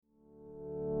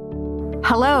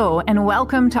Hello, and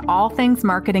welcome to All Things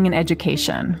Marketing and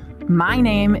Education. My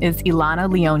name is Ilana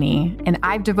Leone, and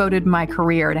I've devoted my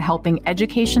career to helping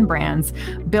education brands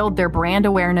build their brand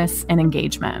awareness and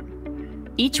engagement.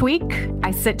 Each week,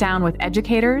 I sit down with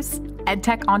educators,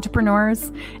 edtech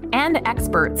entrepreneurs, and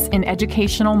experts in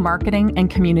educational marketing and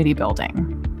community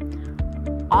building.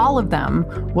 All of them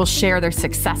will share their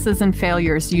successes and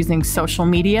failures using social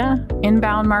media,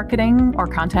 inbound marketing or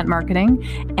content marketing,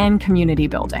 and community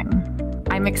building.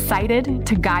 I'm excited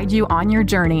to guide you on your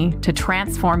journey to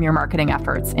transform your marketing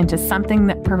efforts into something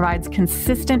that provides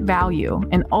consistent value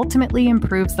and ultimately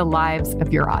improves the lives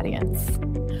of your audience.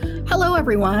 Hello,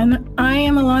 everyone. I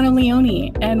am Ilana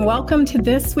Leone, and welcome to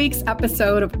this week's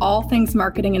episode of All Things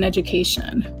Marketing and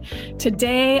Education.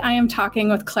 Today, I am talking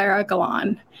with Clara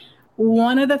Galan.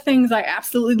 One of the things I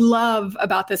absolutely love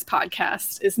about this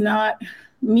podcast is not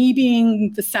me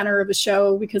being the center of the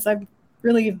show, because I've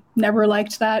really never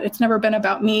liked that. It's never been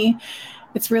about me.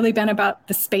 It's really been about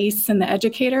the space and the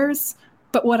educators.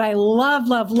 But what I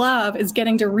love is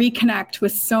getting to reconnect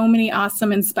with so many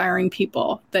awesome, inspiring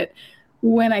people that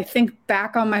when I think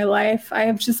back on my life, I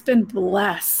have just been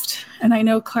blessed. And I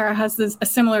know Clara has a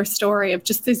similar story of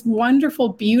just these wonderful,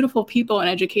 beautiful people in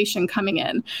education coming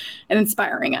in and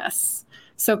inspiring us.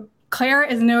 So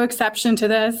Clara is no exception to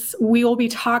this. We will be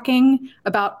talking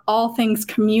about all things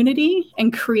community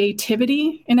and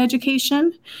creativity in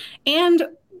education. And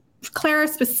Clara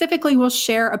specifically will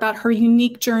share about her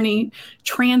unique journey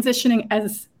transitioning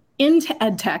into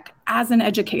EdTech as an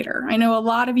educator. I know a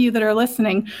lot of you that are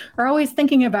listening are always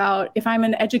thinking about, if I'm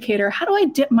an educator, how do I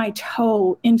dip my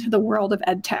toe into the world of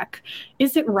EdTech?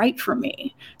 Is it right for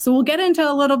me? So we'll get into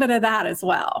a little bit of that as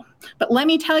well. But let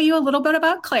me tell you a little bit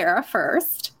about Clara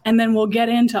first, and then we'll get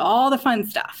into all the fun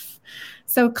stuff.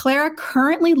 So Clara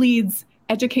currently leads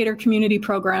educator community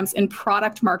programs in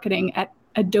product marketing at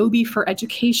Adobe for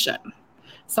Education.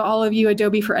 So all of you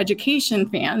Adobe for Education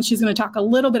fans, she's going to talk a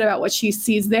little bit about what she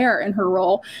sees there in her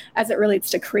role as it relates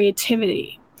to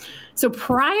creativity. So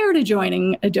prior to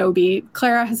joining Adobe,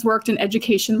 Clara has worked in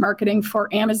education marketing for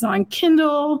Amazon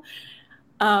Kindle,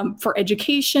 for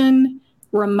education,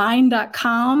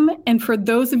 Remind.com. And for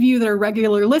those of you that are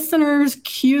regular listeners,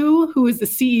 Q, who is the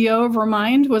CEO of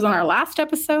Remind, was on our last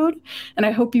episode. And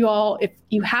I hope you all, if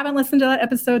you haven't listened to that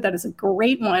episode, that is a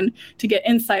great one to get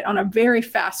insight on a very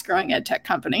fast-growing edtech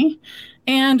company.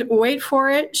 And wait for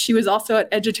it, she was also at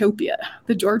Edutopia,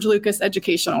 the George Lucas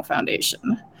Educational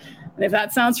Foundation. And if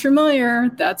that sounds familiar,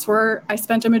 that's where I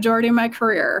spent a majority of my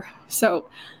career. So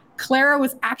Clara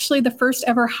was actually the first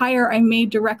ever hire I made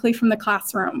directly from the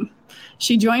classroom.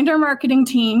 She joined our marketing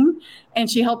team and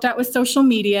she helped out with social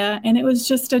media, and it was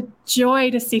just a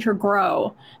joy to see her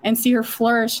grow and see her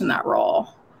flourish in that role.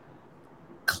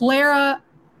 Clara,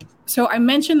 so I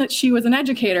mentioned that she was an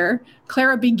educator.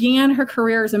 Clara began her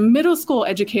career as a middle school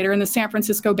educator in the San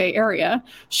Francisco Bay Area.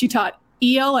 She taught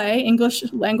ELA, English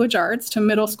Language Arts, to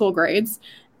middle school grades,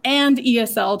 and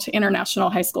ESL to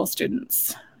international high school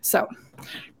students. So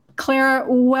Clara,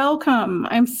 welcome.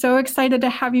 I'm so excited to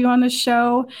have you on the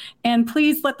show. And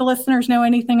please let the listeners know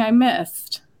anything I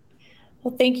missed.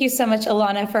 Well, thank you so much,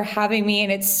 Ilana, for having me.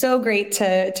 And it's so great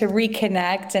to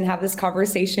reconnect and have this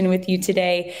conversation with you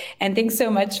today. And thanks so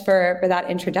much for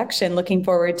that introduction. Looking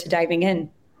forward to diving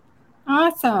in.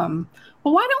 Awesome.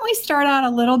 Well, why don't we start out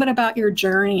a little bit about your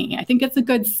journey? I think it's a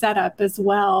good setup as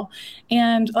well.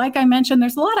 And like I mentioned,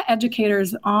 there's a lot of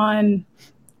educators on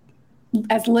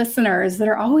as listeners that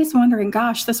are always wondering,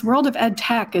 gosh, this world of ed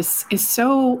tech is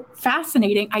so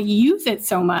fascinating. I use it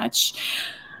so much.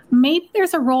 Maybe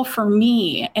there's a role for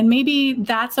me, and maybe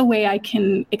that's a way I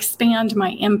can expand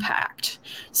my impact.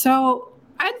 So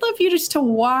I'd love you just to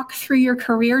walk through your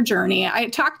career journey. I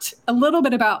talked a little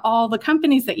bit about all the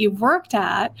companies that you've worked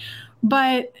at,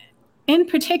 but in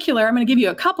particular, I'm going to give you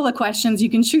a couple of questions. You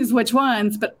can choose which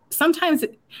ones, but sometimes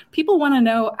people want to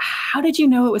know, how did you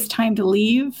know it was time to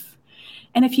leave?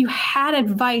 And if you had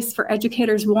advice for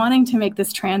educators wanting to make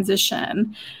this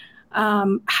transition,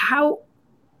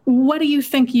 what do you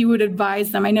think you would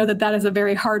advise them? I know that is a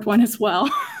very hard one as well.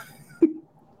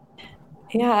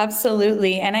 Yeah,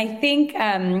 absolutely. And I think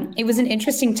it was an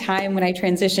interesting time when I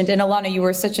transitioned. And Ilana, you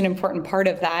were such an important part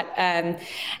of that. And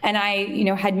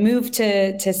I, had moved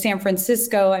to San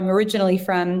Francisco. I'm originally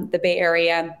from the Bay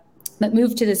Area, but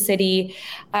moved to the city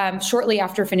shortly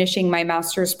after finishing my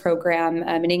master's program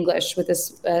in English, with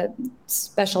this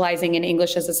specializing in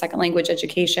English as a second language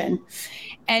education.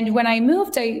 And when I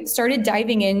moved, I started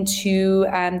diving into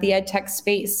the ed tech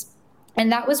space.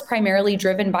 And that was primarily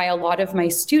driven by a lot of my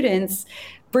students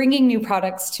bringing new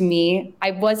products to me.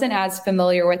 I wasn't as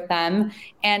familiar with them.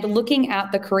 And looking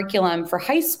at the curriculum for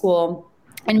high school,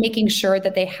 and making sure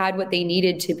that they had what they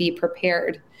needed to be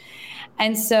prepared.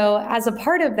 And so as a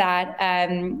part of that,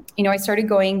 I started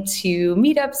going to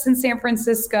meetups in San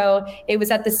Francisco. It was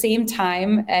at the same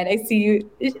time, and I see you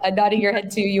nodding your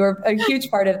head too, you were a huge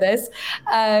part of this,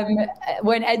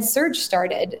 when EdSurge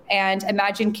started. And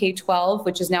Imagine K-12,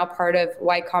 which is now part of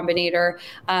Y Combinator,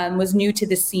 was new to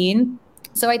the scene.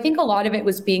 So I think a lot of it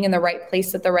was being in the right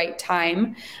place at the right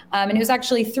time. And it was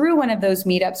actually through one of those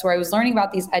meetups where I was learning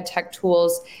about these ed tech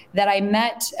tools that I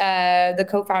met the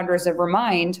co-founders of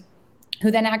Remind, who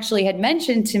then actually had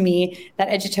mentioned to me that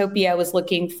Edutopia was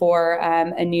looking for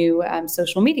a new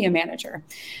social media manager.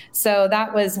 So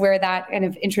that was where that kind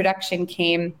of introduction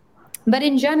came. But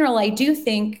in general, I do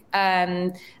think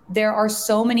there are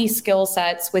so many skill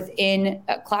sets within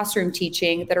classroom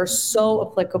teaching that are so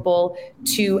applicable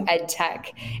to ed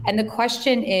tech. And the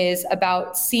question is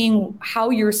about seeing how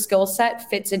your skill set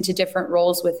fits into different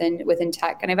roles within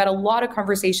tech. And I've had a lot of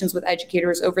conversations with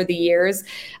educators over the years,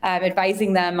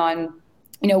 advising them on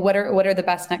what are the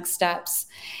best next steps.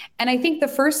 And I think the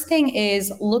first thing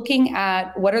is looking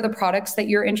at what are the products that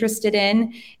you're interested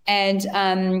in, and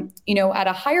at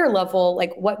a higher level,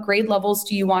 like what grade levels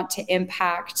do you want to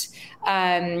impact?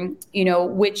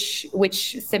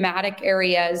 Which thematic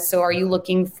areas? So are you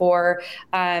looking for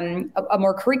a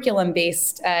more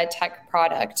curriculum-based tech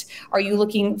product? Are you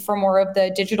looking for more of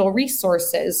the digital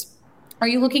resources? Are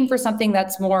you looking for something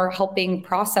that's more helping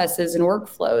processes and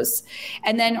workflows?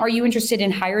 And then are you interested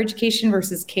in higher education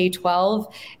versus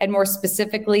K-12, and more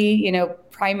specifically,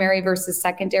 primary versus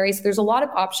secondary? So there's a lot of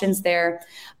options there.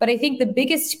 But I think the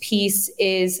biggest piece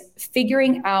is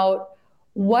figuring out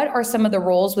what are some of the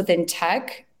roles within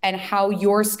tech and how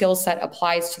your skill set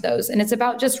applies to those. And it's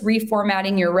about just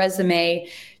reformatting your resume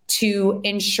to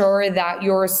ensure that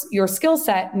your skill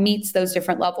set meets those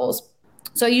different levels.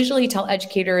 So I usually tell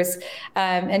educators,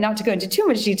 and not to go into too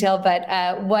much detail, but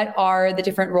what are the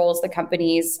different roles that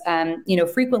companies,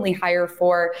 frequently hire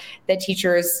for that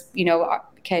teachers,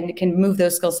 can move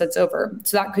those skill sets over.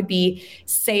 So that could be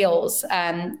sales.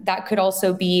 That could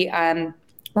also be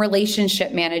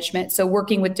relationship management. So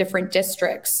working with different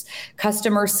districts,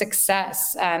 customer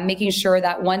success, making sure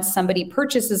that once somebody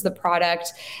purchases the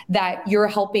product, that you're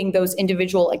helping those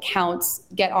individual accounts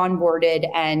get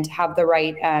onboarded and have the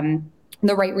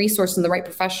right resource and the right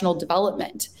professional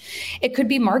development. It could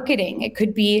be marketing. It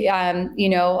could be, a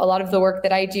lot of the work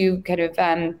that I do kind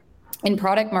of in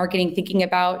product marketing, thinking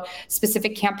about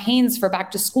specific campaigns for back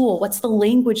to school. What's the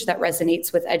language that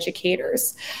resonates with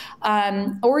educators?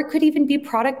 Or it could even be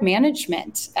product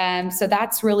management. So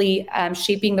that's really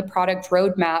shaping the product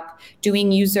roadmap,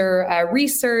 doing user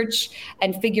research,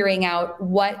 and figuring out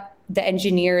what the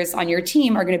engineers on your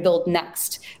team are going to build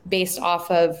next based off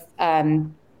of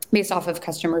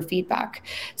customer feedback.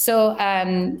 So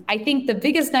I think the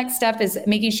biggest next step is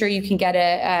making sure you can get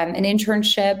an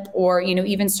internship, or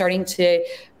even starting to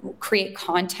create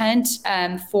content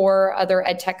for other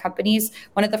ed tech companies.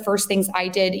 One of the first things I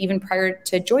did even prior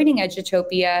to joining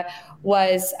Edutopia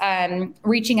was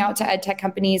reaching out to ed tech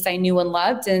companies I knew and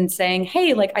loved and saying,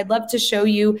 hey, I'd love to show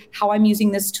you how I'm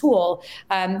using this tool.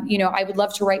 I would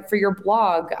love to write for your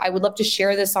blog. I would love to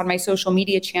share this on my social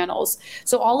media channels.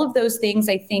 So all of those things,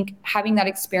 I think having that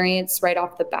experience right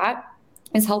off the bat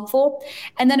is helpful.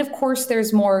 And then, of course,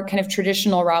 there's more kind of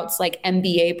traditional routes like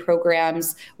MBA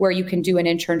programs where you can do an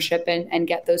internship and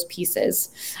get those pieces.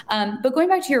 But going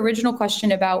back to your original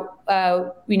question about,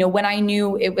 when I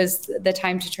knew it was the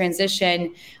time to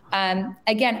transition,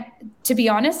 again, to be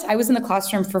honest, I was in the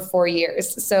classroom for 4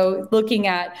 years. So looking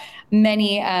at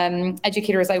many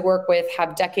educators I work with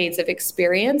have decades of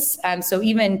experience. So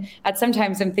even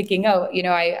sometimes I'm thinking,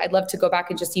 I'd love to go back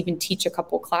and just even teach a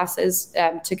couple classes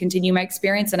to continue my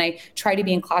experience. And I try to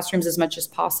be in classrooms as much as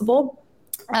possible.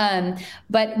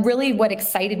 But really what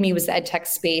excited me was the ed tech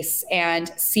space, and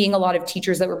seeing a lot of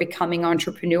teachers that were becoming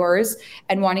entrepreneurs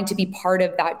and wanting to be part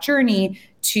of that journey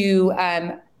to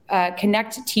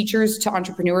connect teachers to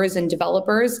entrepreneurs and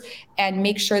developers, and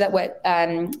make sure that what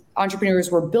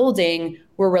entrepreneurs were building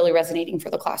were really resonating for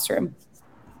the classroom.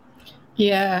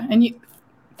 Yeah, and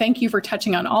thank you for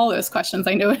touching on all those questions.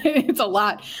 I know it's a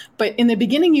lot, but in the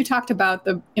beginning, you talked about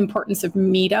the importance of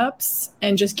meetups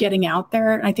and just getting out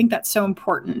there. And I think that's so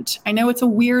important. I know it's a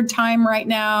weird time right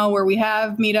now where we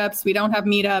have meetups, we don't have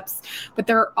meetups, but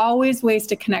there are always ways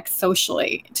to connect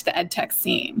socially to the ed tech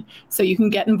scene. So you can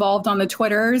get involved on the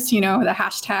Twitters, the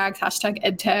hashtags,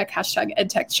 #EdTech,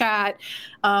 #EdTech chat.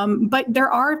 But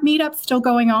there are meetups still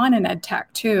going on in ed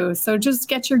tech too. So just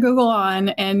get your Google on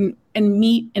and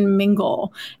meet and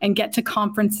mingle and get to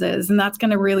conferences. And that's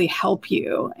going to really help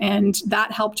you. And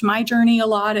that helped my journey a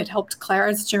lot. It helped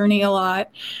Clara's journey a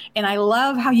lot. And I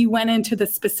love how you went into the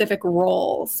specific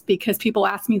roles, because people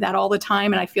ask me that all the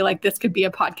time. And I feel like this could be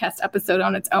a podcast episode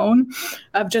on its own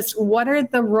of just what are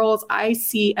the roles I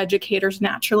see educators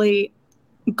naturally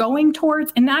going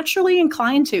towards and naturally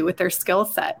inclined to with their skill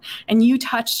set. And you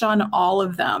touched on all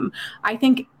of them. I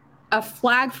think a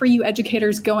flag for you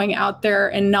educators going out there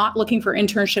and not looking for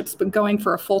internships, but going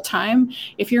for a full-time,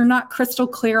 if you're not crystal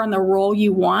clear on the role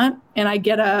you want, and I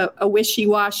get a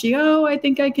wishy-washy, oh, I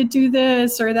think I could do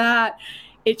this or that,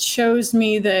 it shows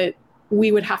me that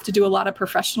we would have to do a lot of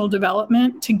professional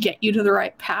development to get you to the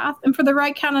right path. And for the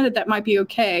right candidate, that might be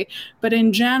okay. But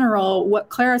in general, what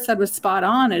Clara said was spot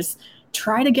on, is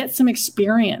try to get some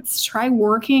experience. Try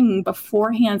working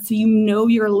beforehand so you know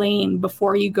your lane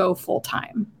before you go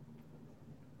full-time.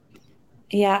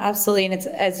 Yeah, absolutely. And it's,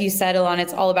 as you said, Ilana,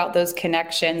 it's all about those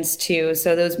connections too.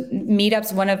 So those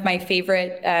meetups, one of my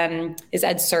favorite is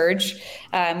EdSurge,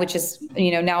 which is,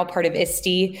 now a part of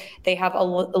ISTE. They have a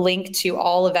link to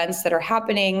all events that are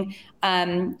happening.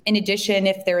 In addition,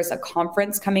 if there's a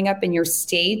conference coming up in your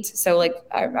state, so like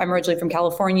I'm originally from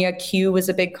California, Q was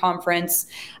a big conference.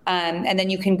 And then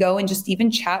you can go and just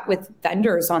even chat with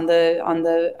vendors on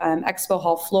the expo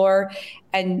hall floor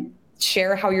and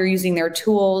share how you're using their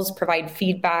tools, provide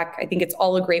feedback. I think it's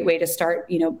all a great way to start,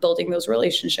 building those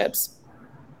relationships.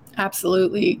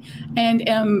 Absolutely.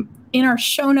 And in our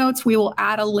show notes, we will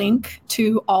add a link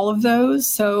to all of those.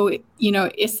 So,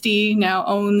 ISTE now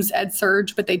owns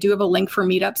EdSurge, but they do have a link for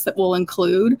meetups that we'll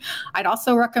include. I'd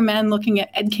also recommend looking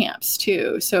at EdCamps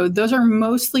too. So those are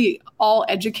mostly all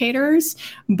educators,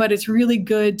 but it's really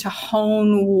good to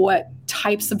hone what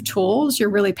types of tools you're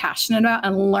really passionate about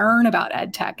and learn about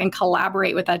ed tech and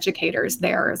collaborate with educators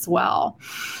there as well.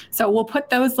 So we'll put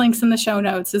those links in the show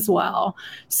notes as well.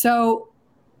 So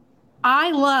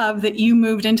I love that you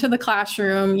moved into the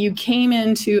classroom. You came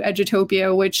into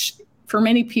Edutopia, which for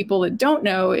many people that don't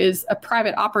know is a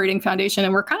private operating foundation.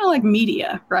 And we're kind of like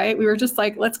media, right? We were just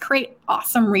like, let's create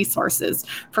awesome resources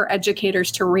for educators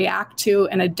to react to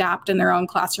and adapt in their own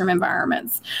classroom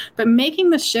environments. But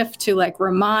making the shift to like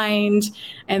Remind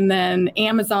and then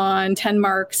Amazon, 10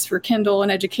 Marks for Kindle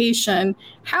and education,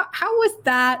 how was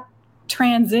that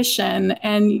transition?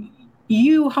 And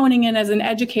you honing in as an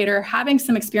educator, having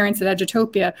some experience at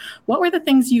Edutopia, what were the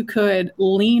things you could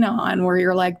lean on where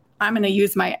you're like, I'm going to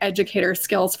use my educator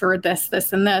skills for this,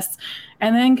 this, and this?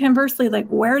 And then conversely, like,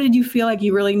 where did you feel like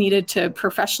you really needed to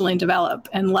professionally develop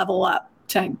and level up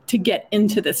to get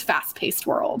into this fast-paced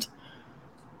world?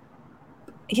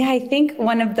 Yeah, I think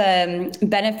one of the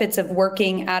benefits of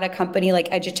working at a company like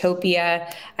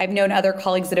Edutopia, I've known other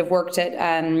colleagues that have worked at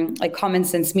like Common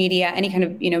Sense Media, any kind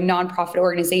of nonprofit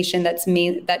organization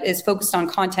that is focused on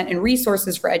content and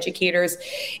resources for educators,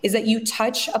 is that you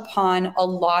touch upon a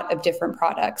lot of different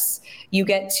products. You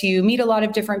get to meet a lot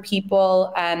of different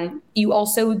people. You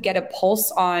also get a pulse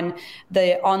on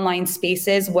the online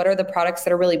spaces. What are the products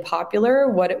that are really popular?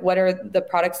 What are the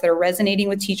products that are resonating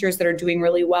with teachers that are doing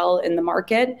really well in the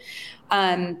market?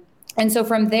 And so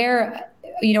from there,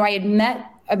 I had met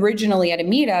originally at a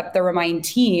meetup, the Remind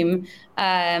team,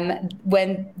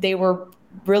 when they were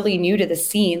really new to the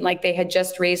scene, like they had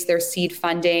just raised their seed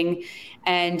funding.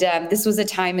 And this was a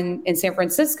time in San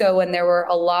Francisco when there were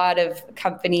a lot of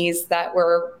companies that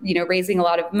were, raising a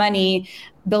lot of money,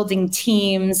 building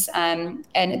teams. And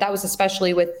that was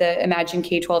especially with the Imagine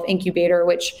K-12 incubator,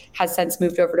 which has since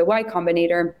moved over to Y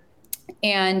Combinator.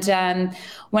 And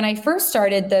when I first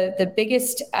started, the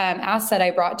biggest asset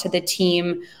I brought to the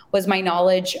team was my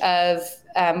knowledge of,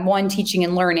 one, teaching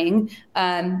and learning,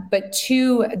 but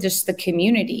two, just the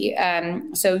community.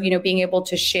 So, being able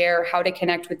to share how to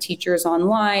connect with teachers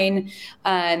online,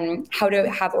 how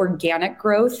to have organic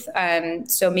growth.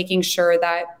 So making sure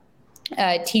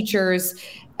that teachers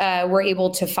were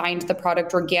able to find the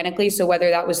product organically. So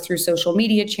whether that was through social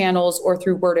media channels or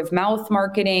through word of mouth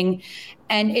marketing.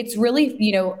 And it's really,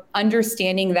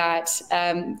 understanding that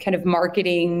kind of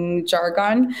marketing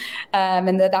jargon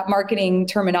and that marketing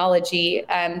terminology,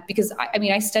 because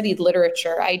I studied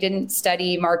literature. I didn't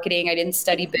study marketing. I didn't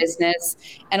study business.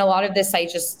 And a lot of this I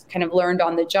just kind of learned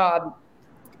on the job.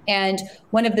 And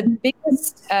one of the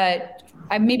biggest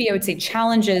maybe I would say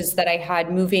challenges that I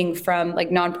had moving from like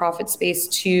nonprofit space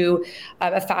to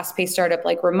a fast-paced startup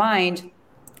like Remind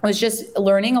was just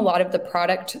learning a lot of the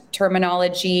product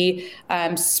terminology,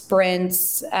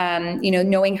 sprints,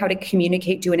 knowing how to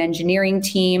communicate to an engineering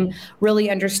team, really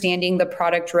understanding the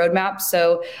product roadmap.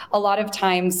 So a lot of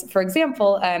times, for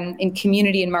example, in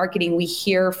community and marketing, we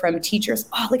hear from teachers,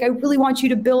 oh, like, I really want you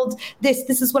to build this.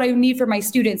 This is what I need for my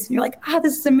students. And you're like,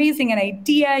 this is amazing, an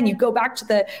idea. And you go back to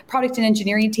the product and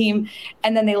engineering team,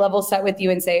 and then they level set with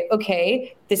you and say,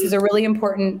 okay, this is a really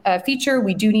important feature.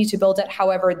 We do need to build it.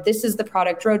 However, this is the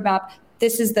product roadmap.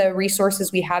 This is the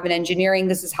resources we have in engineering.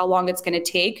 This is how long it's going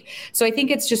to take. So I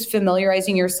think it's just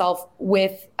familiarizing yourself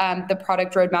with the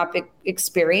product roadmap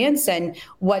experience and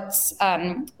what's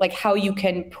like how you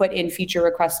can put in feature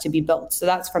requests to be built. So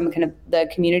that's from kind of the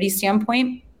community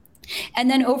standpoint. And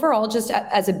then overall, just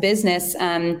as a business,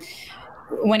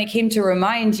 when it came to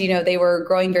Remind, they were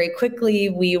growing very quickly.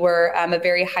 We were a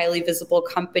very highly visible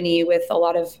company with a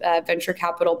lot of venture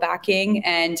capital backing,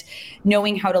 and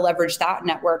knowing how to leverage that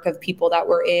network of people that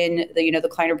were in the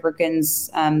Kleiner Perkins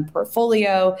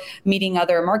portfolio, meeting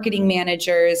other marketing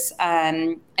managers,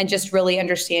 and just really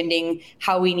understanding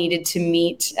how we needed to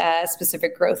meet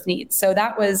specific growth needs. So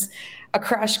that was a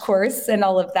crash course in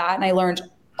all of that, and I learned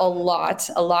a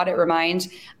lot at Remind.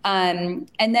 And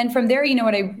then from there,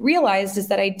 what I realized is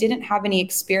that I didn't have any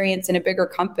experience in a bigger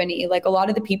company. Like, a lot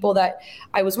of the people that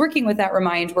I was working with at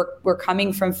Remind were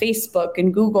coming from Facebook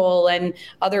and Google and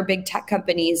other big tech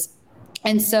companies.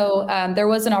 And so there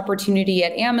was an opportunity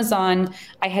at Amazon.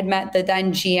 I had met the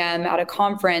then GM at a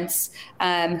conference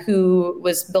who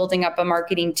was building up a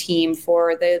marketing team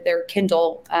for their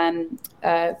Kindle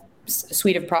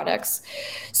suite of products.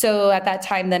 So at that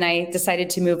time, then I decided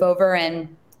to move over,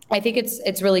 and I think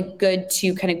it's really good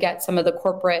to kind of get some of the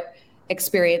corporate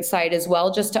experience side as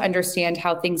well, just to understand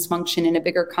how things function in a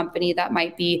bigger company that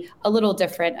might be a little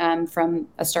different from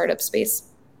a startup space.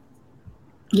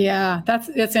 Yeah,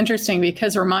 that's interesting,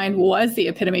 because Remind was the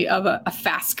epitome of a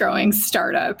fast-growing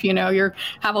startup. You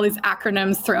have all these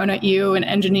acronyms thrown at you and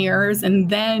engineers, and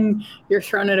then you're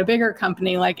thrown at a bigger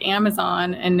company like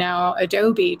Amazon and now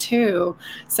Adobe too.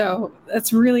 So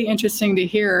that's really interesting to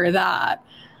hear that.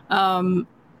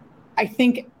 I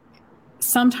think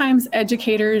sometimes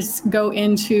educators go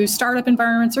into startup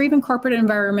environments or even corporate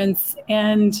environments,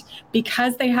 and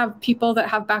because they have people that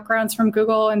have backgrounds from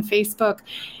Google and Facebook,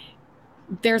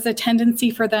 there's a tendency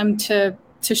for them to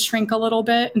shrink a little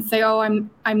bit and say, oh,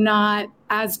 I'm not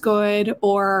as good,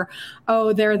 or,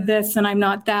 oh, they're this and I'm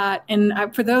not that. And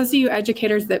for those of you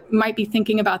educators that might be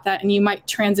thinking about that and you might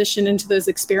transition into those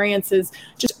experiences,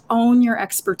 just own your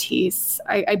expertise.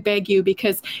 I beg you,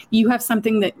 because you have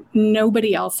something that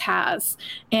nobody else has.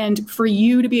 And for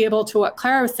you to be able to, what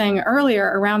Clara was saying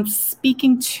earlier around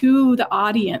speaking to the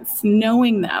audience,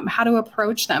 knowing them, how to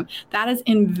approach them, that is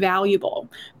invaluable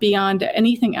beyond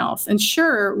anything else. And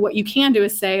sure, what you can do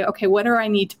is say, okay, what do I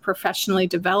need to professionally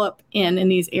develop in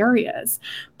these areas?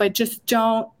 But just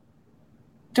don't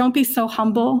be so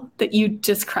humble that you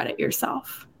discredit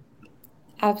yourself.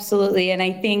 Absolutely. And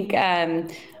I think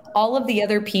all of the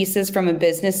other pieces from a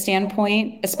business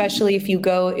standpoint, especially if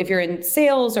you're in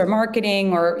sales or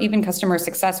marketing or even customer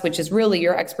success, which is really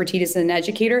your expertise as an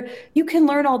educator, you can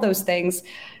learn all those things.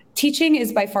 Teaching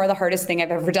is by far the hardest thing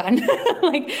I've ever done.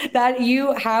 Like, that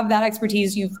you have that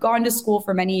expertise. You've gone to school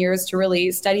for many years to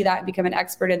really study that and become an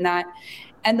expert in that.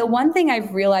 And the one thing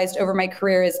I've realized over my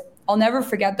career is I'll never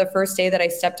forget the first day that I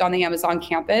stepped on the Amazon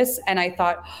campus, and I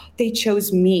thought, they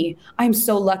chose me. I'm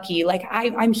so lucky. Like,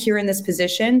 I'm here in this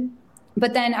position.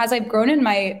 But then as I've grown in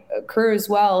my career as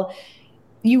well,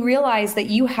 you realize that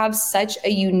you have such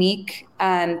a unique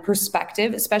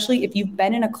perspective, especially if you've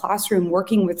been in a classroom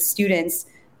working with students.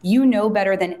 You know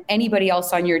better than anybody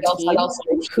else on your team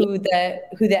who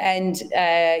the end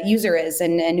user is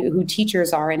and who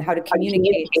teachers are and how to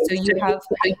communicate. So you have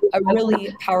a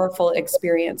really powerful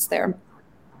experience there.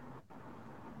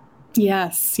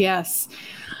 Yes.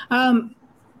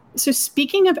 So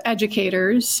speaking of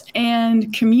educators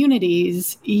and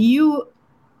communities, you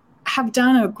have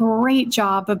done a great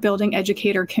job of building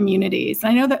educator communities.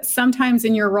 I know that sometimes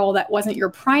in your role, that wasn't your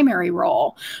primary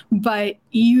role, but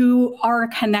you are a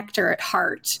connector at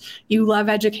heart. You love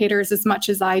educators as much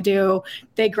as I do.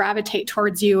 They gravitate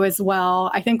towards you as well.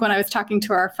 I think when I was talking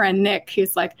to our friend Nick,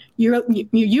 he's like, you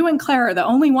and Clara are the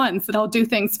only ones that I'll do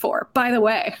things for, by the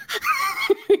way.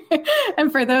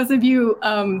 And for those of you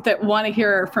that want to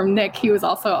hear from Nick, he was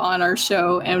also on our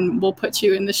show, and we'll put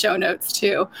you in the show notes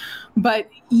too. But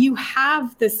you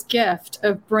have this gift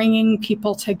of bringing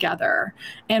people together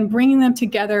and bringing them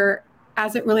together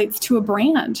as it relates to a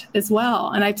brand as well.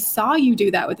 And I saw you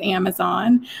do that with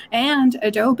Amazon and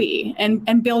Adobe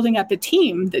and building up a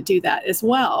team that do that as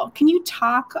well. Can you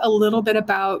talk a little bit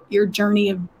about your journey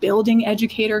of building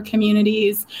educator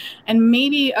communities and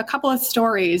maybe a couple of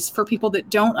stories for people that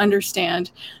don't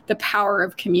understand the power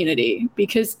of community?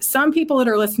 Because some people that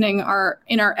are listening are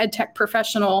in our EdTech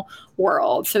professional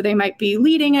world. So they might be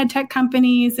leading EdTech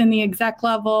companies in the exec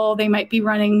level. They might be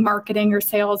running marketing or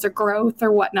sales or growth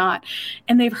or whatnot.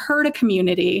 And they've heard a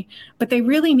community, but they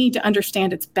really need to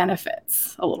understand its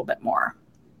benefits a little bit more.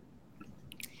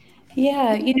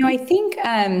 Yeah, I think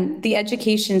the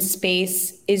education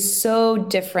space is so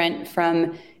different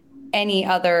from any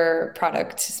other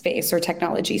product space or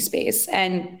technology space.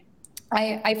 And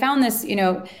I found this,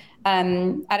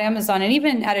 at Amazon and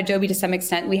even at Adobe to some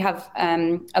extent, we have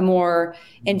a more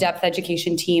in-depth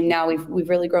education team now. We've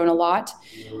really grown a lot.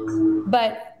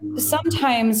 But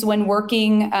sometimes when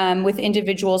working with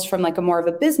individuals from like a more of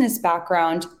a business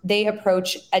background, they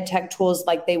approach EdTech tools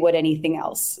like they would anything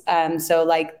else. So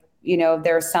like,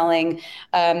 they're selling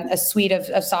a suite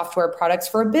of software products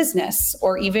for a business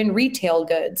or even retail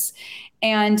goods.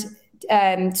 And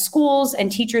schools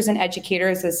and teachers and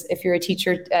educators, as if you're a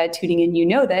teacher tuning in,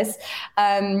 this,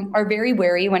 are very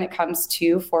wary when it comes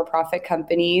to for-profit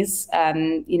companies,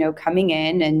 coming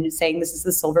in and saying this is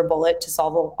the silver bullet to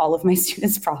solve all of my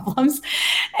students' problems.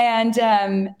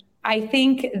 And I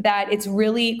think that it's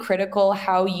really critical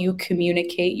how you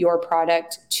communicate your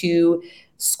product to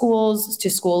schools, to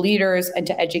school leaders, and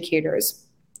to educators.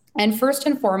 And first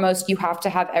and foremost, you have to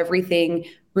have everything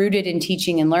rooted in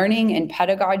teaching and learning and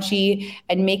pedagogy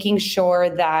and making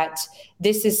sure that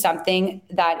this is something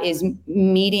that is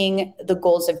meeting the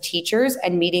goals of teachers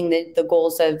and meeting the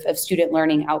goals of student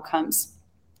learning outcomes.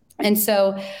 And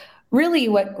so really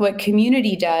what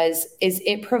community does is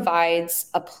it provides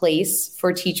a place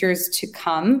for teachers to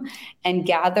come and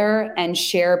gather and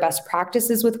share best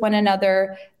practices with one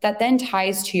another that then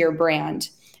ties to your brand.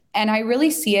 And I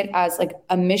really see it as like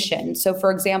a mission. So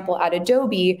for example, at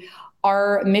Adobe,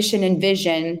 our mission and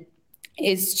vision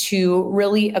is to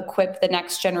really equip the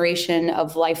next generation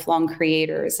of lifelong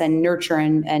creators and nurture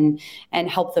and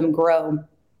help them grow.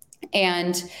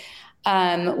 And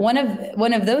one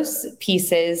of those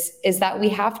pieces is that we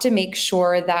have to make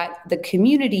sure that the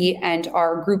community and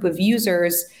our group of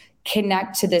users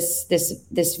connect to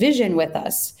this vision with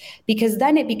us, because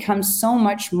then it becomes so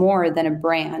much more than a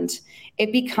brand.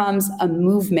 It becomes a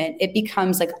movement. It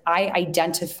becomes like, I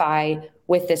identify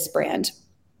with this brand.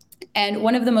 And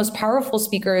one of the most powerful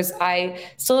speakers I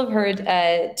still have heard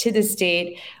to this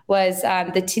date was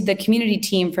the community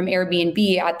team from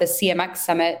Airbnb at the CMX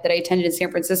Summit that I attended in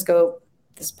San Francisco.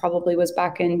 This probably was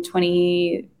back in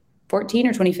 2014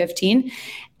 or 2015.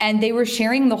 And they were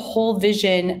sharing the whole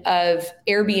vision of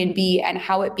Airbnb and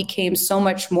how it became so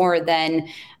much more than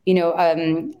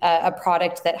a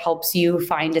product that helps you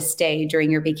find a stay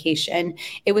during your vacation.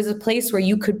 It was a place where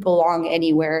you could belong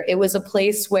anywhere. It was a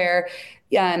place where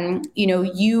they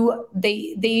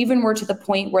even were to the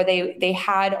point where they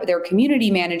had their community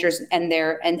managers and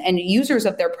and users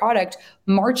of their product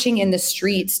marching in the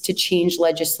streets to change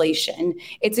legislation.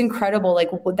 It's incredible.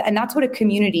 And that's what a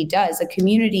community does. A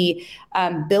community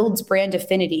builds brand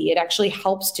affinity. It actually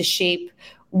helps to shape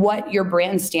what your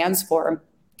brand stands for.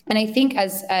 And I think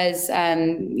as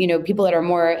people that are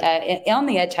more on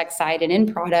the EdTech side and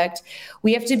in product,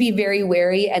 we have to be very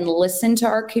wary and listen to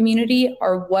our community,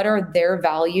 or what are their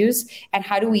values, and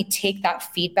how do we take that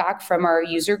feedback from our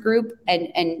user group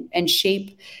and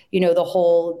shape, the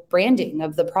whole branding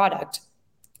of the product.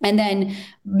 And then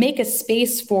make a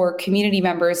space for community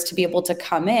members to be able to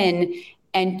come in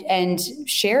and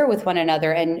share with one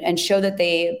another and show that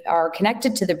they are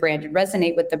connected to the brand and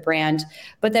resonate with the brand.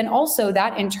 But then also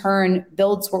that in turn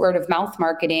builds word of mouth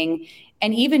marketing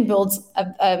and even builds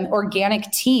an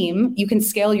organic team. You can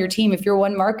scale your team. If you're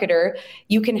one marketer,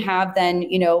 you can have then,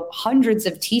 hundreds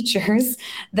of teachers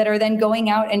that are then going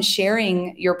out and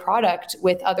sharing your product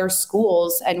with other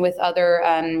schools and with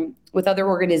other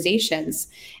organizations.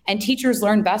 And teachers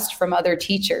learn best from other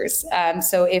teachers.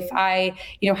 So if I,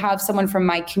 have someone from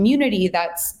my community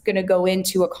that's going to go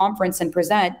into a conference and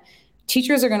present,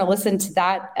 teachers are going to listen to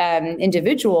that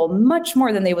individual much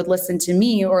more than they would listen to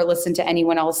me or listen to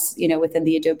anyone else, within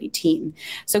the Adobe team.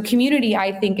 So community,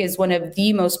 I think, is one of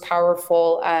the most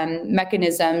powerful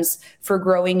mechanisms for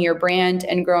growing your brand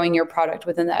and growing your product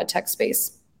within the EdTech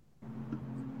space.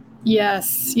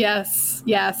 Yes,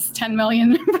 10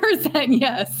 million %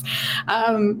 yes.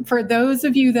 For those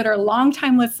of you that are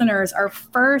longtime listeners, our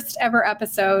first ever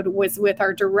episode was with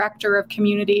our director of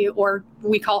community, or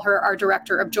we call her our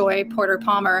director of joy, Porter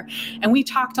Palmer. And we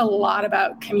talked a lot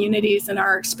about communities and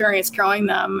our experience growing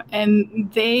them. And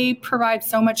they provide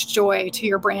so much joy to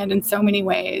your brand in so many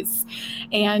ways.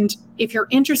 And if you're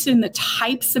interested in the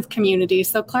types of communities,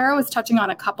 so Clara was touching on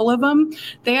a couple of them,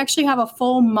 they actually have a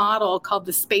full model called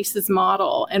the Spaces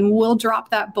model. And we'll drop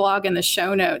that blog in the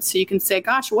show notes so you can say,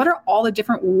 gosh, what are all the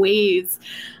different ways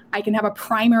I can have a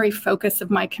primary focus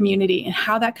of my community and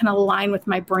how that can align with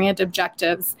my brand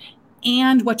objectives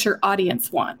and what your audience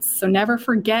wants. So never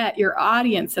forget your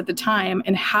audience at the time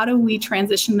and how do we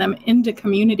transition them into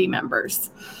community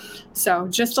members. So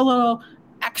just a little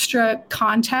extra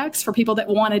context for people that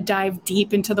want to dive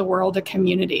deep into the world of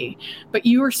community. But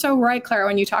you were so right, Clara,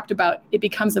 when you talked about it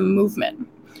becomes a movement.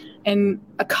 And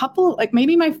a couple, like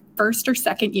maybe my first or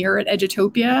second year at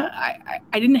Edutopia,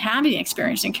 I didn't have any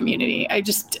experience in community. I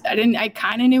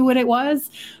kind of knew what it was,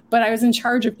 but I was in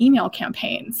charge of email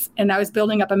campaigns and I was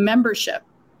building up a membership.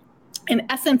 In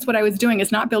essence, what I was doing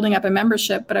is not building up a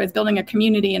membership, but I was building a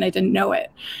community and I didn't know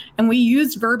it. And we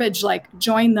used verbiage like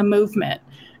join the movement.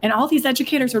 And all these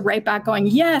educators would write back going,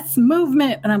 yes,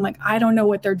 movement. And I'm like, I don't know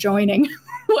what they're joining.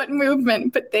 What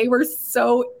movement, but they were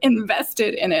so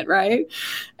invested in it, right?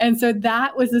 And so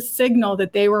that was a signal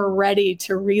that they were ready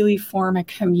to really form a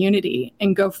community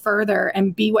and go further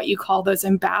and be what you call those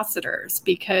ambassadors,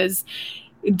 because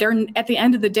they're at the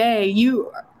end of the day,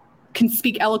 you can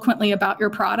speak eloquently about your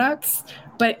products,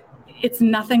 but it's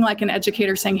nothing like an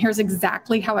educator saying, here's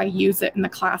exactly how I use it in the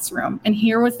classroom. And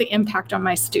here was the impact on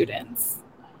my students.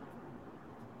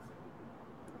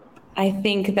 I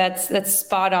think that's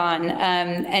spot on.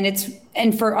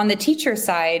 And for on the teacher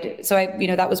side, so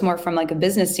that was more from like a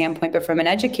business standpoint, but from an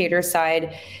educator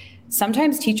side,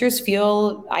 sometimes teachers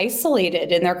feel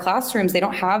isolated in their classrooms. They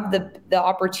don't have the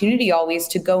opportunity always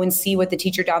to go and see what the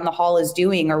teacher down the hall is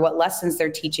doing or what lessons they're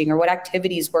teaching or what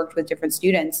activities worked with different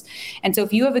students. And so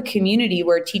if you have a community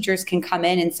where teachers can come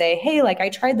in and say, hey, like I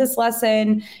tried this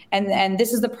lesson and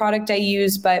this is the product I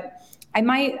use, but I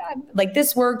might like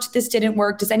this worked, this didn't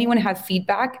work. Does anyone have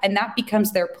feedback? And that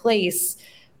becomes their place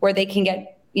where they can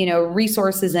get,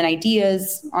 resources and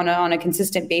ideas on a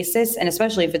consistent basis. And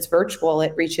especially if it's virtual,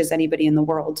 it reaches anybody in the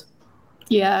world.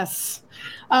 Yes.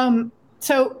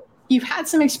 So you've had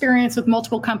some experience with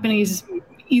multiple companies,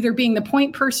 either being the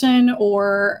point person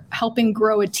or helping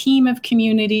grow a team of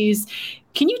communities.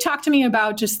 Can you talk to me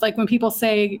about just like when people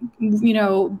say,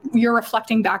 you're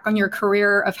reflecting back on your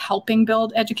career of helping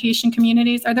build education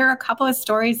communities, are there a couple of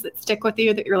stories that stick with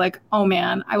you that you're like, oh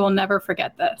man, I will never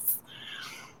forget this?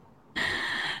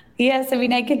 Yes,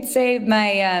 I could say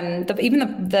my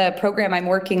the program I'm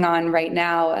working on right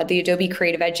now, the Adobe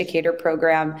Creative Educator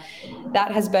program,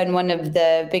 that has been one of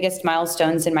the biggest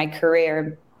milestones in my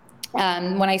career.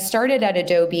 When I started at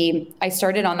Adobe, I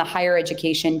started on the higher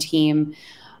education team,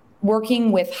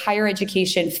 working with higher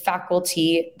education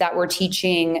faculty that were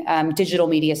teaching digital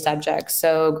media subjects.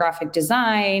 So graphic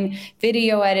design,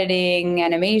 video editing,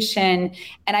 animation.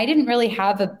 And I didn't really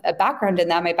have a background in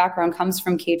that. My background comes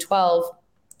from K-12,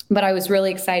 but I was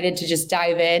really excited to just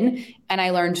dive in and I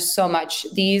learned so much.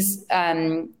 These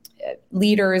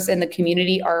leaders in the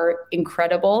community are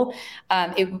incredible.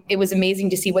 It was amazing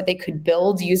to see what they could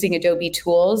build using Adobe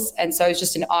tools. And so I was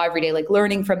just in awe every day, like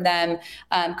learning from them,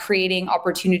 creating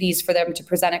opportunities for them to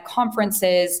present at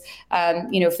conferences,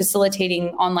 facilitating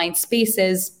online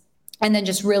spaces, and then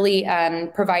just really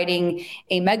providing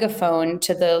a megaphone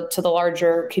to the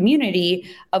larger community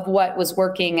of what was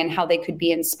working and how they could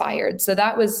be inspired. So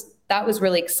that was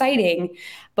really exciting.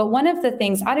 But one of the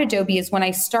things at Adobe is when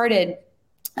I started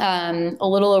a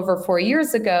little over 4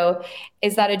 years ago,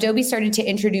 is that Adobe started to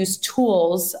introduce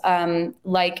tools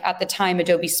like at the time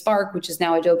Adobe Spark, which is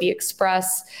now Adobe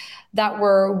Express, that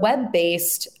were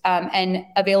web-based and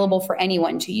available for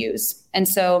anyone to use. And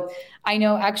so I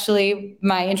know actually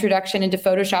my introduction into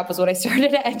Photoshop was what I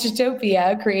started at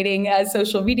Edutopia, creating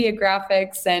social media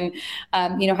graphics and,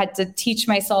 had to teach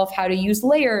myself how to use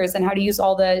layers and how to use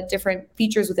all the different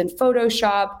features within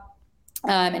Photoshop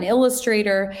and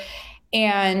Illustrator.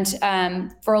 And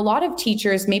for a lot of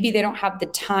teachers, maybe they don't have the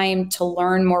time to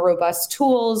learn more robust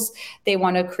tools. They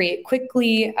want to create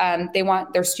quickly. They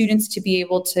want their students to be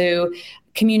able to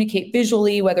communicate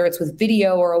visually, whether it's with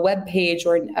video or a web page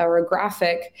or a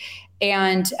graphic.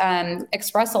 And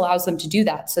Express allows them to do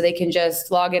that. So they can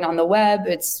just log in on the web.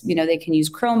 They can use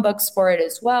Chromebooks for it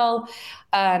as well,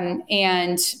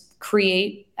 and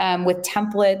create with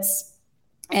templates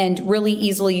and really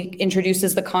easily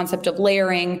introduces the concept of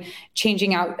layering,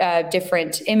 changing out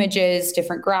different images,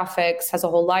 different graphics, has a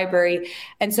whole library.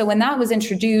 And so when that was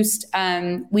introduced,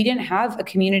 we didn't have a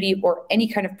community or any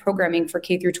kind of programming for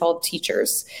K through 12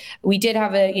 teachers. We did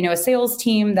have a sales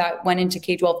team that went into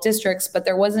K-12 districts, but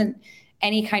there wasn't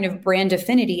any kind of brand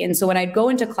affinity. And so when I'd go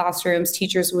into classrooms,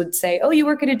 teachers would say, oh, you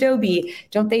work at Adobe.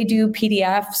 Don't they do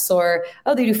PDFs? Or,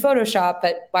 oh, they do Photoshop,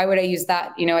 but why would I use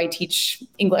that? I teach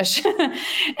English.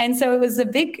 And so it was a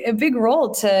big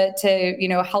role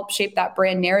to help shape that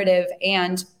brand narrative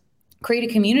and create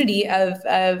a community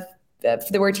of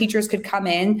where teachers could come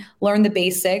in, learn the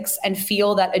basics, and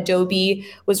feel that Adobe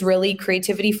was really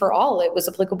creativity for all. It was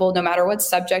applicable no matter what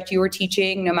subject you were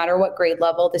teaching, no matter what grade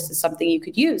level. This is something you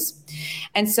could use.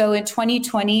 And so in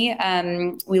 2020,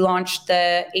 we launched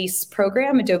the ACE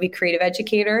program, Adobe Creative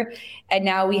Educator. And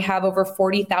now we have over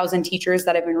 40,000 teachers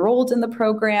that have enrolled in the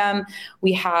program.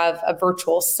 We have a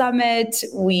virtual summit.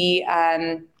 We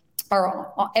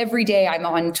every day I'm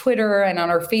on Twitter and on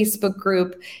our Facebook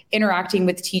group interacting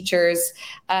with teachers.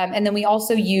 And then we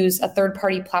also use a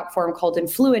third-party platform called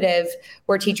Influitive,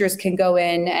 where teachers can go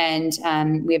in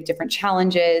and we have different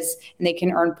challenges and they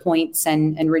can earn points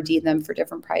and redeem them for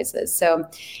different prizes. So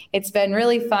it's been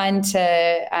really fun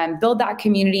to build that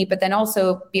community, but then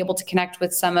also be able to connect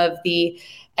with some of the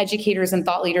educators and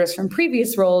thought leaders from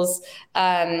previous roles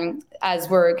as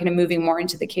we're kind of moving more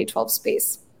into the K-12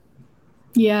 space.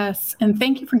 Yes. And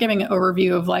thank you for giving an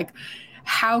overview of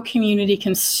how community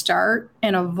can start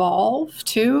and evolve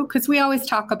too. Because we always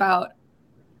talk about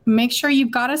make sure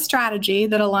you've got a strategy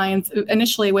that aligns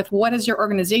initially with what does your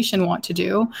organization want to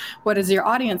do? What does your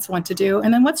audience want to do?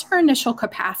 And then what's your initial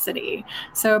capacity?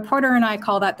 So Porter and I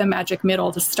call that the magic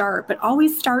middle to start, but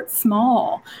always start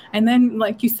small. And then,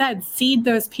 like you said, seed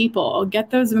those people, get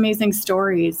those amazing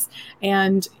stories.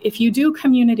 And if you do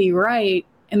community right,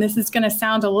 and this is going to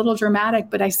sound a little dramatic,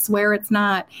 but I swear it's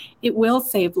not, it will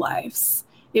save lives.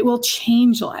 It will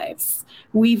change lives.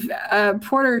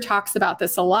 Porter talks about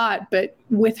this a lot, but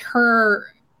with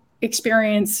her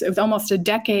experience of almost a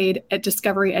decade at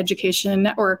Discovery Education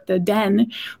Network, the DEN,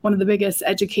 one of the biggest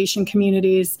education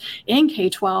communities in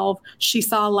K-12, she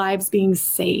saw lives being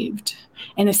saved.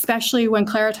 And especially when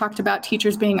Clara talked about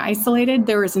teachers being isolated,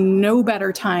 there is no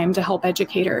better time to help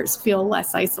educators feel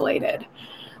less isolated.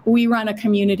 We run a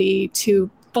community to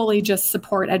fully just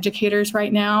support educators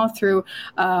right now through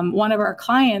one of our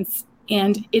clients,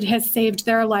 and it has saved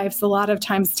their lives a lot of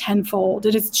times tenfold.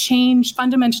 It has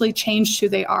fundamentally changed who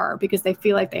they are because they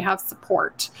feel like they have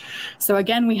support. So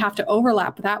again, we have to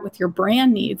overlap that with your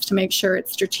brand needs to make sure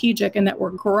it's strategic and that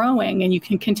we're growing and you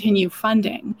can continue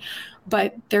funding.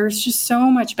 But there's just so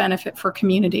much benefit for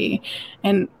community.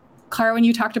 And Clara, when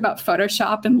you talked about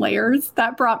Photoshop and layers,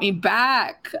 that brought me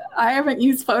back. I haven't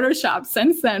used Photoshop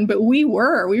since then, but we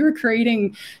were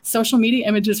creating social media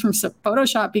images from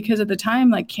Photoshop because at the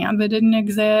time, Canva didn't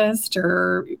exist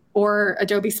or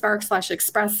Adobe Spark /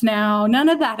 Express Now. None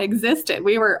of that existed.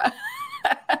 We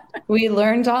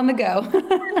learned on the go.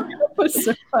 It was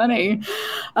so funny.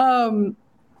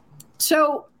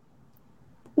 So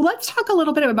let's talk a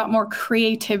little bit about more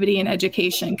creativity in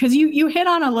education, because you hit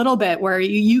on a little bit where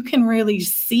you can really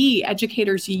see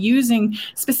educators using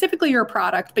specifically your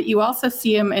product, but you also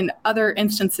see them in other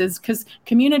instances because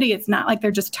community, it's not like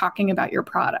they're just talking about your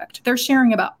product. They're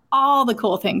sharing about all the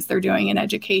cool things they're doing in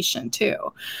education too.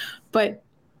 But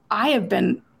I have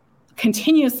been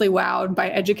continuously wowed by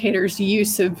educators'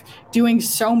 use of doing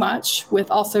so much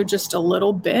with also just a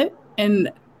little bit.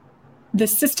 And the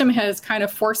system has kind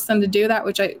of forced them to do that,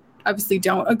 which I obviously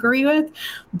don't agree with,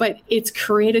 but it's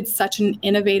created such an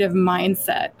innovative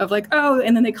mindset of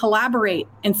and then they collaborate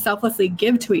and selflessly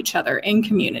give to each other in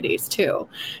communities too.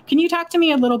 Can you talk to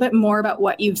me a little bit more about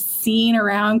what you've seen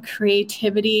around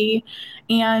creativity?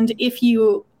 And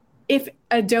if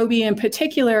Adobe in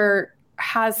particular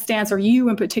has stance, or you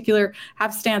in particular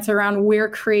have stance around where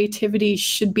creativity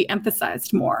should be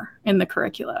emphasized more in the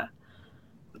curricula?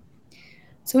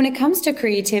 So when it comes to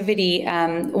creativity,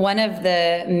 one of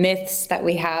the myths that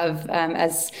we have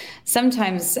as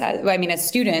sometimes, as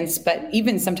students, but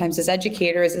even sometimes as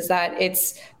educators, is that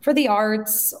it's for the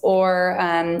arts or,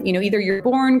 either you're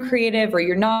born creative or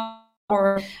you're not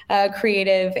more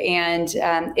creative, and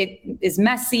it is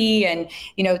messy, and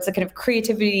it's a kind of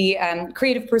creativity,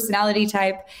 creative personality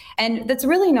type, and that's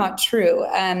really not true.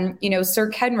 Sir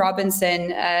Ken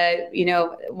Robinson,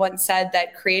 once said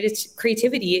that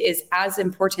creativity is as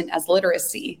important as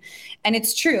literacy, and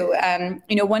it's true.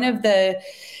 One of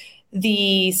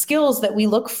the skills that we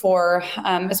look for,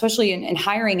 especially in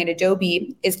hiring at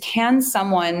Adobe, is can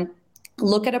someone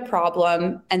look at a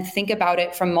problem and think about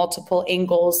it from multiple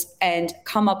angles and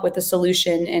come up with a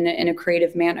solution in a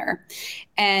creative manner.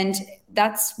 And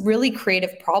that's really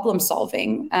creative problem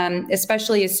solving,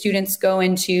 especially as students go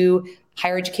into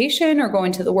higher education or go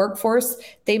into the workforce.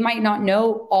 They might not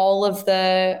know all of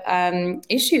the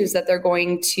issues that they're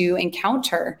going to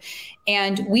encounter.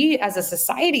 And we as a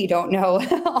society don't know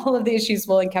all of the issues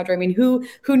we'll encounter. I mean, who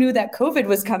knew that COVID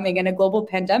was coming and a global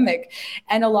pandemic?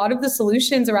 And a lot of the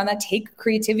solutions around that take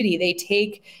creativity. They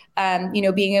take,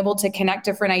 being able to connect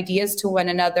different ideas to one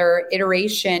another,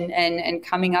 iteration, and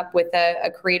coming up with a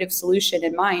creative solution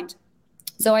in mind.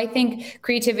 So I think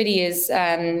creativity is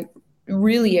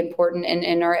really important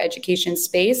in our education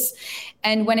space.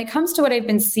 And when it comes to what I've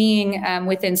been seeing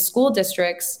within school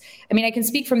districts, I mean, I can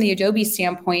speak from the Adobe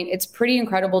standpoint. It's pretty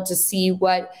incredible to see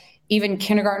what even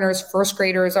kindergartners, first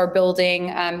graders are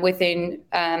building within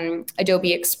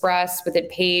Adobe Express, within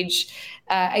Page.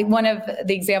 One of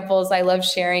the examples I love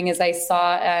sharing is I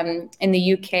saw in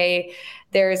the UK,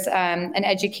 there's an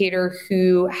educator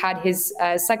who had his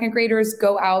second graders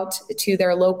go out to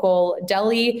their local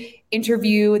deli,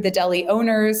 interview the deli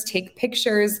owners, take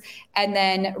pictures, and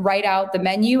then write out the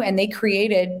menu. And they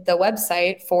created the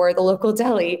website for the local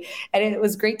deli. And it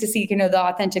was great to see, the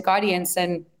authentic audience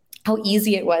and how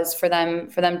easy it was for them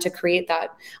to create that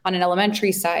on an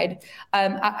elementary side.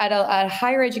 At a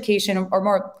higher education or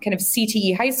more kind of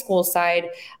CTE high school side,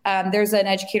 there's an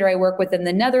educator I work with in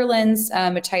the Netherlands,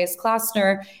 Matthias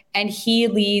Klasner, and he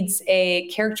leads a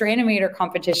character animator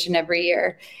competition every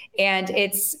year. And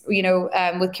it's,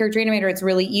 with character animator, it's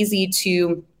really easy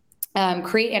to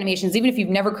create animations. Even if you've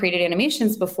never created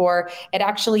animations before, it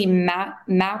actually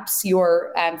maps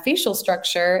your facial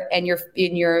structure and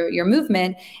your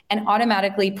movement and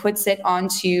automatically puts it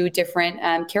onto different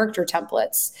character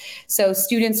templates. So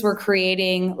students were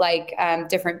creating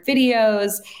different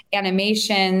videos,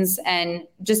 animations, and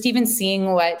just even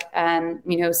seeing what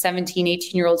 17,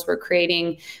 18-year-olds were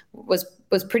creating was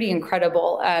pretty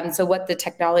incredible. So what the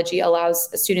technology allows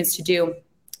students to do.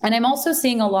 And I'm also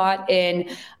seeing a lot in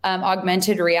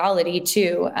augmented reality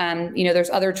too.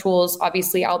 There's other tools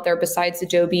obviously out there besides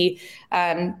Adobe,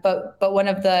 but one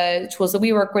of the tools that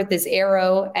we work with is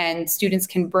Aero, and students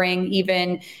can bring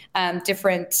even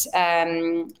different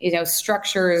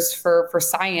structures for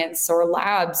science or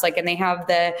labs, and they have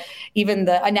even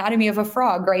the anatomy of a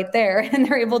frog right there, and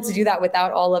they're able to do that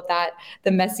without all of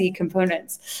the messy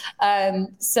components.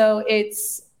 So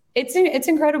it's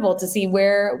incredible to see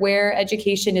where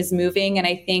education is moving. And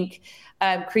I think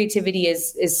creativity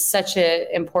is such an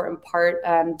important part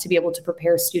to be able to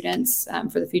prepare students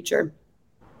for the future.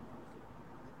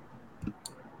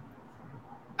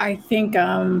 I think,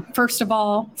 first of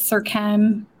all, Sir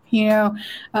Ken,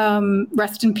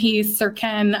 rest in peace, Sir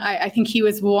Ken. I think he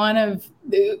was one of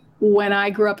when I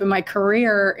grew up in my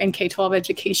career in K-12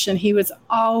 education, he was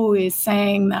always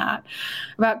saying that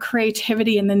about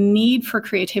creativity and the need for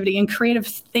creativity and creative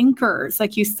thinkers.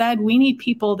 Like you said, we need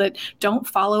people that don't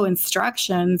follow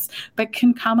instructions, but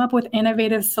can come up with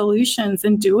innovative solutions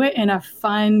and do it in a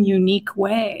fun, unique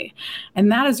way.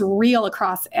 And that is real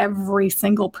across every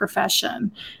single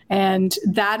profession. And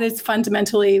that is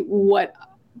fundamentally what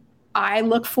I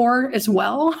look for as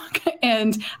well,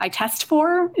 and I test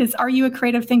for is, are you a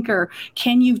creative thinker?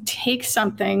 Can you take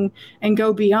something and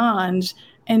go beyond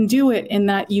and do it in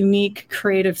that unique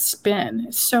creative spin?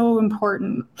 It's so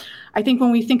important. I think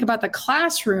when we think about the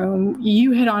classroom,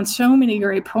 you hit on so many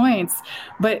great points,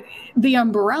 but the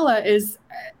umbrella is,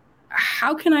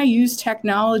 how can I use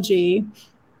technology,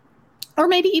 or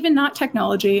maybe even not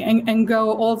technology, and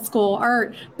go old school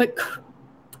art, but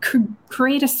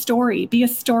create a story, be a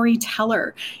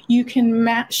storyteller. You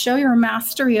can show your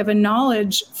mastery of a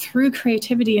knowledge through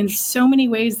creativity in so many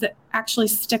ways that actually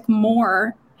stick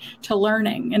more to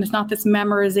learning. And it's not this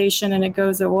memorization and it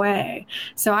goes away.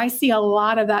 So I see a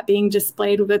lot of that being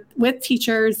displayed with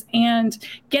teachers and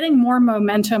getting more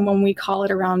momentum when we call it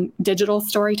around digital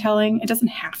storytelling. It doesn't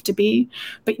have to be,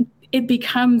 but it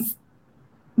becomes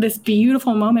this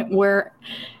beautiful moment where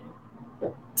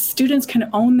students can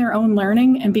own their own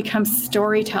learning and become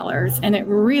storytellers. And it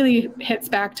really hits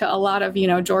back to a lot of,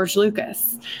 George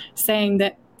Lucas saying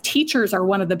that teachers are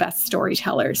one of the best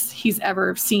storytellers he's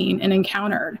ever seen and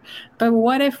encountered. But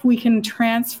what if we can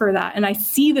transfer that? And I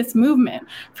see this movement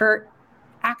for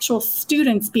actual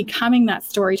students becoming that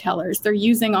storytellers. They're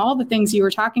using all the things you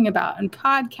were talking about in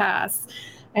podcasts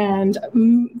and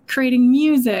creating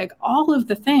music, all of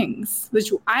the things,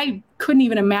 which I couldn't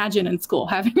even imagine in school,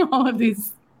 having all of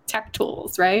these tech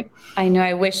tools, right? I know.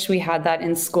 I wish we had that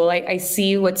in school. I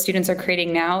see what students are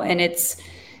creating now, and it's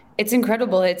It's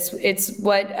incredible. It's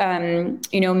what,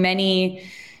 many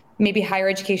maybe higher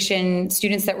education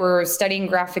students that were studying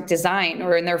graphic design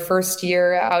or in their first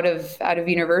year out of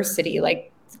university,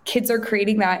 like kids are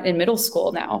creating that in middle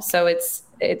school now. So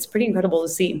it's pretty incredible to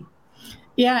see.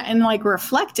 Yeah, and like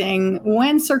reflecting,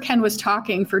 when Sir Ken was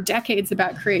talking for decades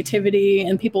about creativity,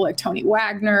 and people like Tony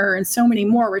Wagner and so many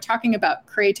more were talking about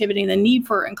creativity and the need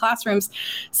for it in classrooms,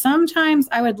 sometimes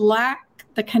I would lack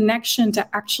the connection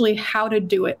to actually how to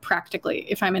do it practically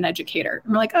if I'm an educator.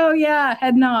 I'm like, oh yeah,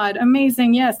 head nod,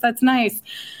 amazing, yes, that's nice.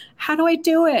 How do I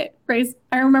do it? Right?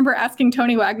 I remember asking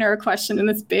Tony Wagner a question in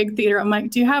this big theater. I'm like,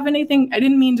 do you have anything? I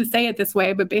didn't mean to say it this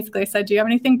way, but basically I said, do you have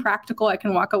anything practical I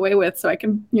can walk away with so I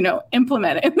can,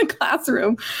 implement it in the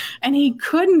classroom? And he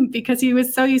couldn't, because he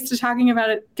was so used to talking about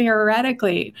it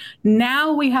theoretically.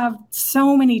 Now we have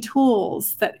so many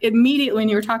tools that immediately when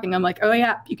you were talking, I'm like, oh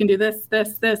yeah, you can do this,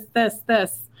 this, this, this,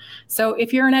 this. So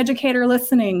if you're an educator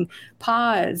listening,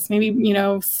 pause, maybe,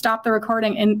 stop the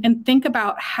recording and think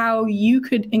about how you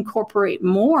could incorporate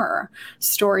more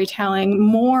storytelling,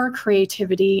 more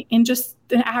creativity in just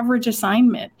an average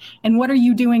assignment. And what are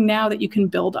you doing now that you can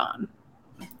build on?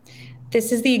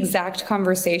 This is the exact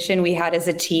conversation we had as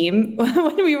a team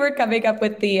when we were coming up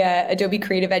with the Adobe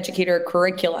Creative Educator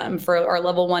curriculum for our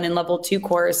level 1 and level 2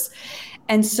 course.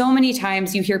 And so many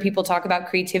times you hear people talk about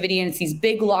creativity and it's these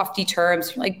big lofty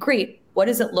terms. You're like, great, what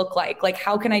does it look like? Like,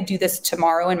 how can I do this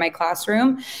tomorrow in my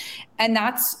classroom? And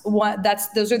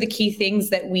those are the key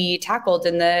things that we tackled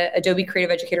in the Adobe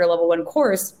Creative Educator level 1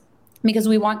 course, because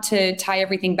we want to tie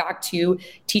everything back to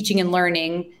teaching and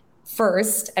learning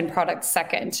first and products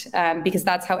second, because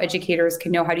that's how educators can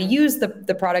know how to use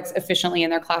the products efficiently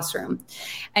in their classroom.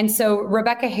 And so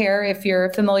Rebecca Hare, if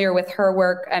you're familiar with her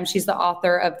work, she's the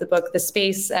author of the book, The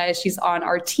Space. She's on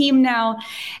our team now.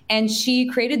 And she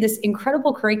created this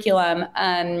incredible curriculum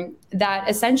that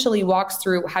essentially walks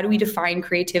through how do we define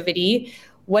creativity?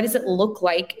 What does it look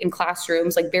like in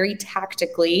classrooms, like very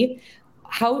tactically?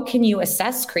 How can you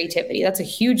assess creativity? That's a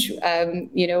huge,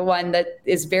 one that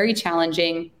is very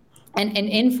challenging. And an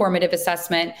informative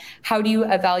assessment. How do you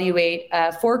evaluate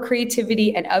for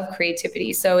creativity and of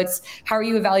creativity? So it's how are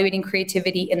you evaluating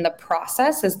creativity in the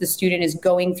process as the student is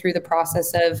going through the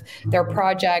process of their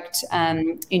project,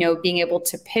 being able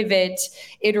to pivot,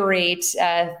 iterate,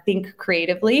 think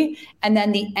creatively. And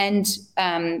then the end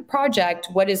project,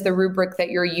 what is the rubric that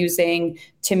you're using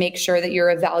to make sure that you're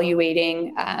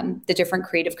evaluating the different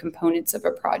creative components of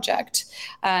a project.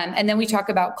 And then we talk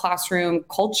about classroom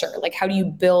culture, like how do you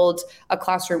build a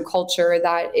classroom culture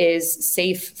that is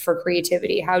safe for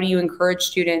creativity? How do you encourage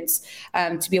students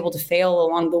to be able to fail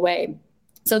along the way?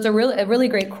 So it's a really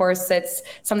great course. It's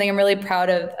something I'm really proud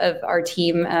of our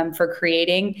team for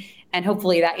creating, and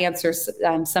hopefully that answers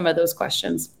some of those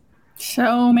questions.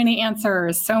 So many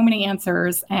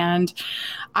answers. And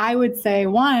I would say,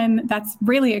 one, that's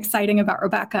really exciting about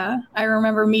Rebecca. I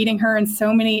remember meeting her in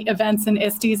so many events and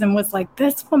ISTEs and was like,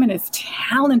 this woman is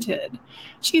talented.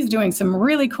 She's doing some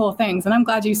really cool things. And I'm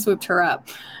glad you swooped her up.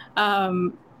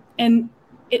 And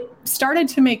it started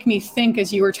to make me think,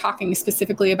 as you were talking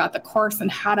specifically about the course and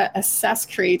how to assess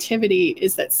creativity,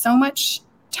 is that so much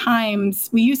times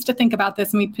we used to think about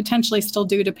this, and we potentially still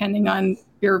do depending on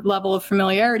your level of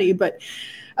familiarity, but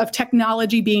of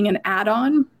technology being an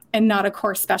add-on and not a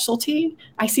core specialty.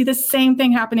 I see the same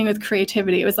thing happening with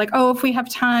creativity. It was like, oh, if we have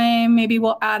time, maybe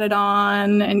we'll add it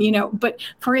on. And, but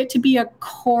for it to be a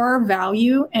core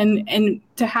value and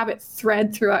to have it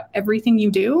thread throughout everything you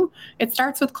do, it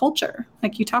starts with culture,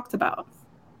 like you talked about.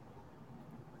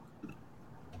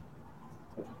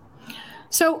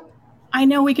 So I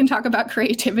know we can talk about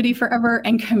creativity forever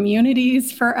and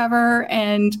communities forever,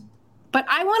 but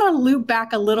I want to loop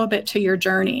back a little bit to your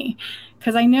journey,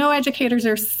 because I know educators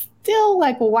are still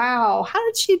like, wow, how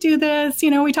did she do this?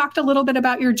 We talked a little bit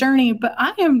about your journey, but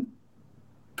I am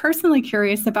personally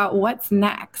curious about what's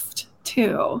next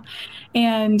too.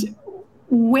 And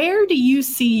where do you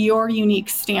see your unique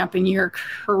stamp in your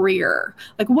career?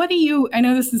 Like, I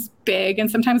know this is big,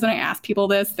 and sometimes when I ask people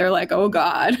this, they're like, oh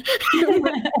God,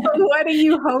 what do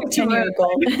you hope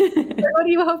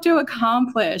to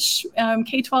accomplish?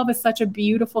 K-12 is such a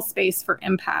beautiful space for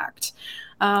impact.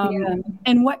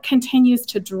 And what continues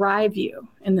to drive you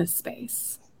in this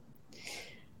space?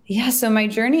 Yeah, so my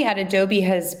journey at Adobe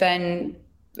has been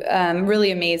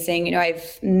really amazing.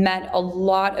 I've met a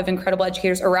lot of incredible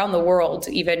educators around the world.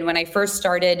 Even when I first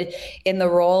started in the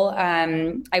role,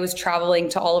 I was traveling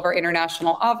to all of our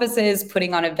international offices,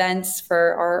 putting on events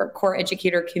for our core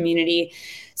educator community.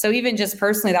 So even just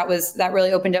personally, that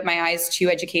really opened up my eyes to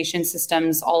education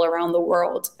systems all around the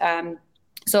world.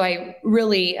 So I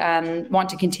really want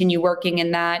to continue working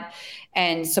in that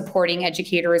and supporting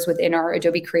educators within our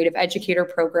Adobe Creative Educator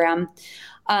program.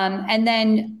 And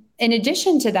then in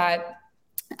addition to that,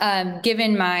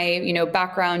 given my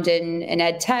background in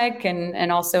ed tech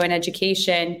and also in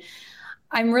education,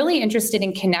 I'm really interested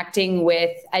in connecting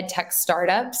with ed tech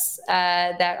startups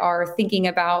that are thinking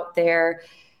about their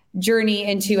journey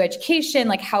into education,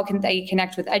 like how can they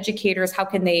connect with educators, how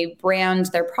can they brand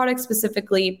their product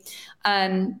specifically.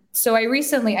 So I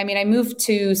moved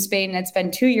to Spain. It's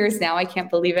been 2 years now. I can't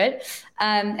believe it.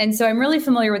 And so I'm really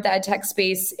familiar with the ed tech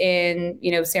space in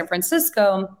San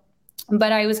Francisco.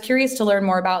 But I was curious to learn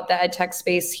more about the ed tech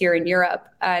space here in Europe.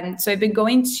 So I've been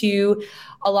going to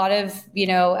a lot of,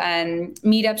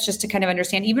 meetups just to kind of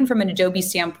understand, even from an Adobe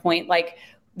standpoint, like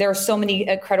there are so many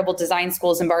incredible design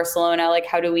schools in Barcelona, like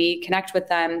how do we connect with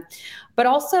them? But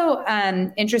also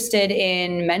interested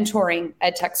in mentoring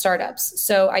ed tech startups.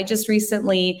 So I just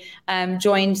recently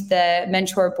joined the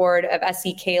mentor board of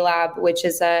SEK Lab, which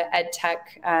is a ed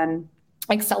tech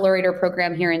accelerator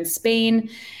program here in Spain.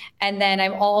 And then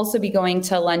I'll also be going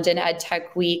to London Ed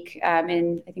Tech Week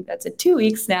in, I think that's in 2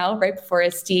 weeks now, right before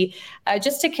ISTE,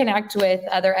 just to connect with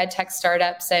other ed tech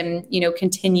startups and,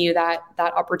 continue that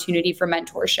opportunity for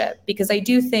mentorship. Because I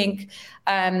do think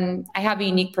I have a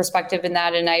unique perspective in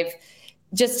that. And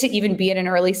just to even be at an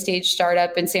early stage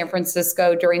startup in San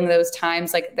Francisco during those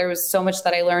times, like there was so much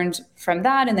that I learned from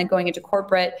that and then going into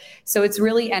corporate. So it's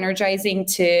really energizing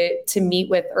to meet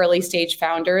with early stage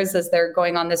founders as they're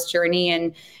going on this journey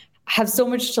and have so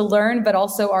much to learn, but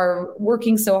also are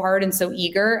working so hard and so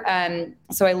eager.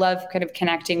 So I love kind of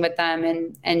connecting with them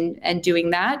and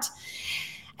doing that.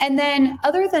 And then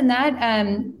other than that,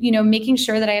 making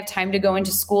sure that I have time to go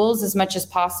into schools as much as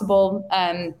possible.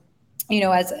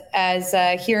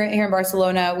 As here in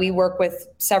Barcelona, we work with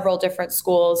several different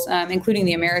schools, including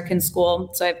the American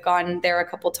School. So I've gone there a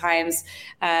couple times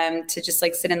to just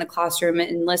like sit in the classroom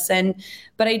and listen.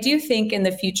 But I do think in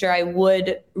the future, I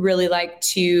would really like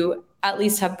to at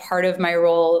least have part of my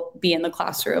role be in the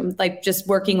classroom, like just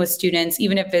working with students,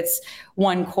 even if it's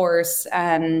one course,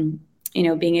 being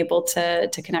able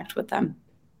to connect with them.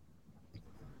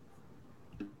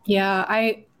 Yeah,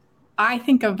 I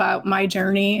think about my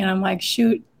journey and I'm like,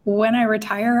 shoot, when I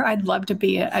retire, I'd love to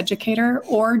be an educator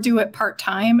or do it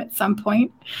part-time at some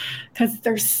point, because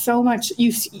there's so much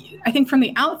I think from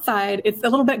the outside, it's a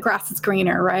little bit grass is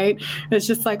greener, right? It's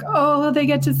just like, oh, they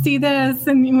get to see this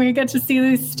and we get to see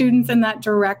these students in that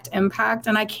direct impact.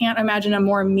 And I can't imagine a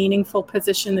more meaningful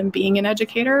position than being an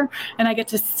educator. And I get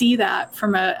to see that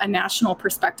from a national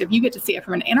perspective. You get to see it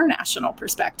from an international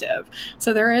perspective.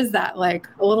 So there is that like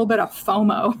a little bit of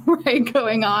FOMO, right,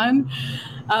 going on.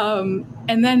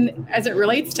 And then as it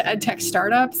relates to ed tech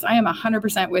startups, I am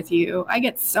 100% with you. I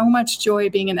get so much joy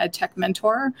being an ed tech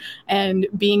mentor and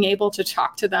being able to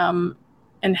talk to them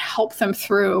and help them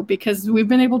through, because we've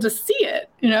been able to see it,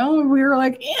 we were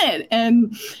like in it.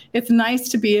 And it's nice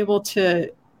to be able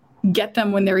to get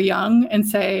them when they're young and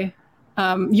say,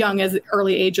 young as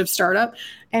early age of startup,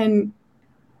 and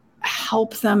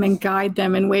help them and guide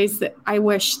them in ways that I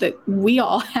wish that we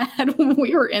all had when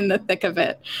we were in the thick of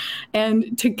it.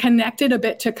 And to connect it a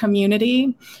bit to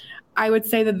community, I would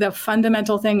say that the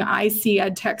fundamental thing I see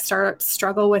ed tech startups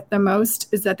struggle with the most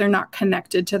is that they're not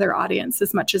connected to their audience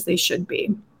as much as they should be.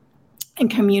 And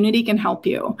community can help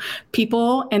you.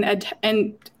 People and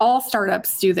all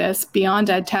startups do this beyond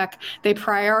ed tech. They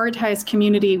prioritize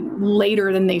community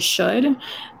later than they should.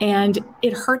 And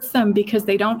it hurts them because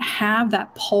they don't have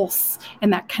that pulse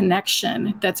and that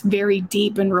connection that's very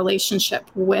deep in relationship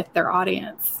with their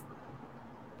audience.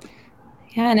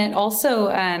 Yeah, and it also,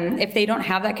 if they don't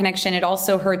have that connection, it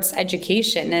also hurts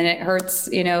education and it hurts,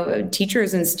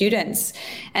 teachers and students.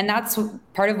 And that's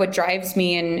part of what drives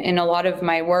me in a lot of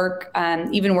my work,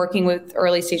 even working with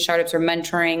early stage startups or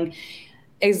mentoring,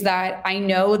 is that I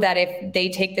know that if they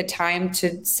take the time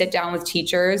to sit down with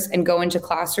teachers and go into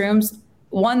classrooms,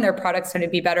 one, their product's going to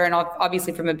be better. And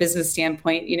obviously from a business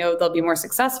standpoint, they'll be more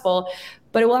successful,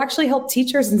 but it will actually help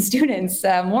teachers and students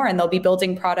more, and they'll be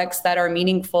building products that are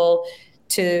meaningful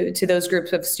to those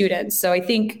groups of students. So I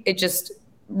think it just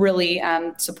really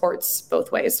supports both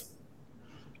ways.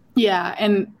 Yeah.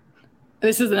 And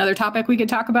this is another topic we could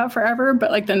talk about forever,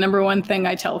 but like the number one thing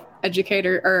I tell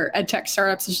educator or ed tech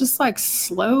startups is just like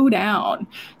slow down.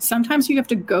 Sometimes you have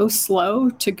to go slow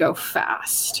to go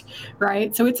fast,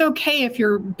 right? So it's okay if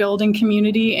you're building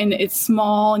community and it's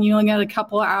small and you only got a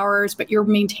couple of hours, but you're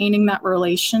maintaining that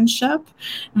relationship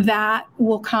that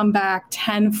will come back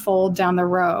tenfold down the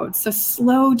road. So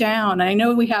slow down. And I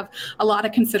know we have a lot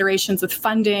of considerations with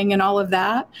funding and all of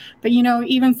that, but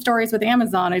even stories with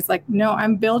Amazon is like, no,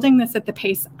 I'm building this at the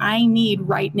pace I need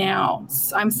right now.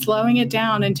 So I'm slowing it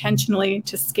down intentionally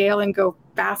to scale and go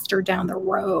faster down the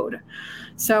road.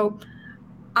 So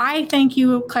I thank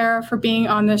you, Clara, for being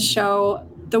on this show.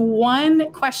 The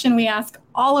one question we ask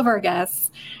all of our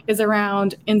guests is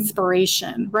around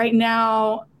inspiration. Right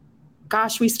now,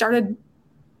 gosh, we started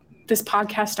this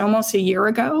podcast almost a year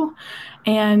ago.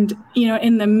 And,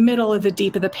 in the middle of the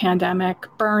deep of the pandemic,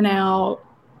 burnout,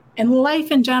 and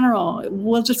life in general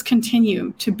will just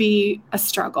continue to be a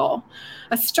struggle,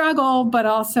 but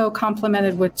also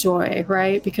complemented with joy,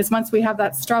 right? Because once we have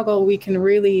that struggle, we can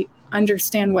really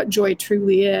understand what joy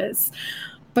truly is.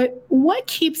 But what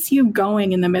keeps you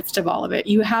going in the midst of all of it?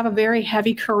 You have a very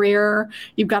heavy career.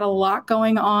 You've got a lot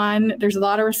going on. There's a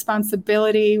lot of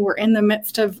responsibility. We're in the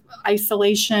midst of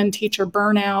isolation, teacher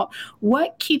burnout.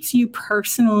 What keeps you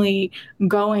personally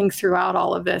going throughout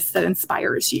all of this that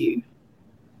inspires you?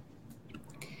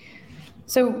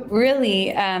 So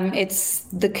really, it's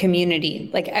the community.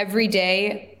 Like every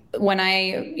day when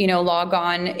I, log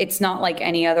on, it's not like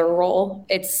any other role.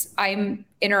 I'm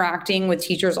interacting with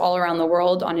teachers all around the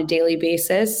world on a daily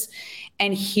basis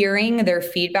and hearing their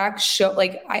feedback show,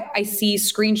 like I see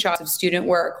screenshots of student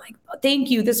work, like,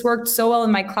 thank you, this worked so well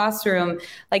in my classroom.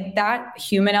 Like that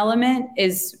human element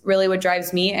is really what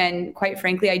drives me. And quite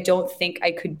frankly, I don't think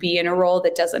I could be in a role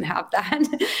that doesn't have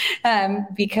that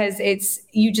because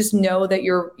you just know that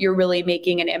you're really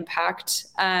making an impact.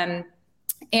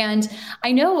 And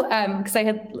I know, because I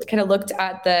had kind of looked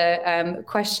at the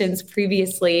questions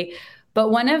previously, but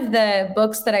one of the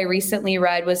books that I recently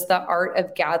read was The Art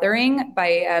of Gathering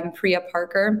by Priya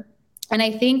Parker. And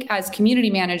I think as community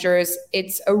managers,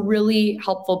 it's a really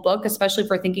helpful book, especially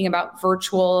for thinking about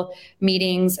virtual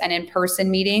meetings and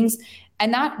in-person meetings.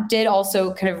 And that did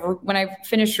also kind of, when I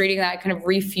finished reading that, kind of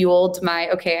refueled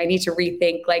I need to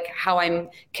rethink like how I'm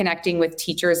connecting with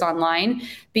teachers online,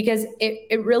 because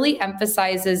it really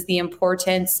emphasizes the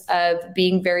importance of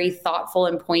being very thoughtful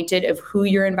and pointed of who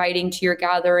you're inviting to your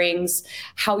gatherings,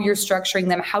 how you're structuring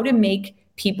them, how to make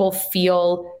people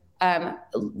feel,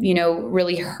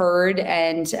 really heard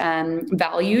and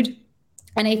valued.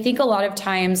 And I think a lot of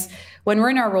times when we're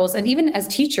in our roles, and even as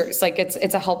teachers, like it's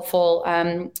a helpful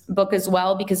book as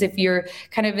well, because if you're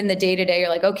kind of in the day-to-day, you're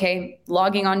like, okay,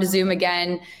 logging on to Zoom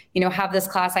again, have this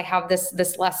class, I have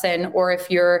this lesson. Or if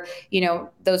you're,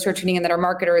 those who are tuning in that are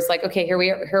marketers, like, okay, here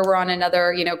we're on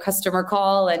another, customer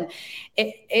call and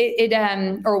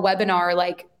or webinar,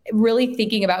 like really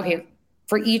thinking about, okay,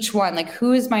 for each one, like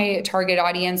who is my target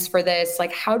audience for this?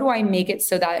 Like, how do I make it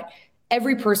so that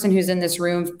every person who's in this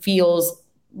room feels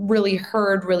really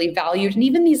heard, really valued? And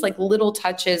even these like little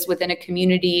touches within a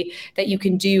community that you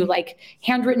can do, like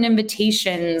handwritten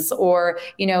invitations or,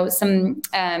 some,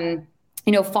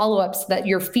 follow-ups that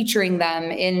you're featuring them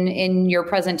in your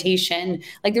presentation.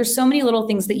 Like there's so many little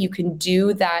things that you can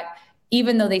do that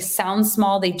even though they sound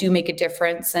small, they do make a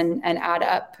difference and add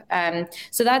up.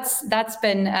 So that's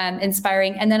been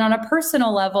inspiring. And then on a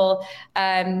personal level,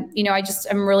 I'm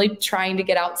really trying to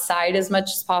get outside as much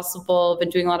as possible. I've been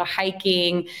doing a lot of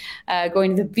hiking,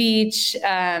 going to the beach.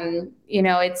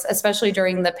 It's especially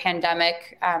during the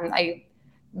pandemic. I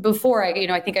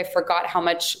think I forgot how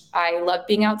much I love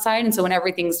being outside. And so when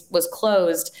everything was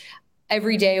closed,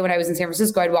 every day when I was in San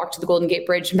Francisco, I'd walk to the Golden Gate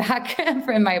Bridge and back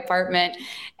from my apartment.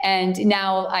 And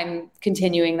now I'm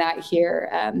continuing that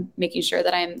here, making sure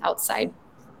that I'm outside.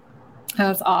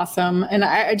 That's awesome. And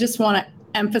I just want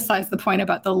to emphasize the point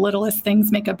about the littlest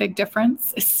things make a big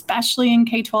difference, especially in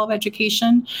K-12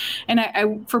 education. And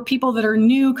I for people that are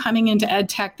new coming into ed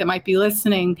tech that might be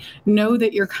listening, know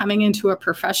that you're coming into a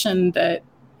profession that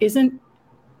isn't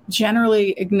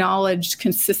generally acknowledged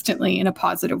consistently in a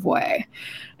positive way.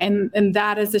 And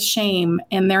that is a shame.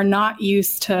 And they're not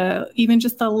used to even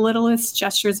just the littlest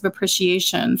gestures of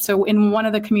appreciation. So in one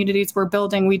of the communities we're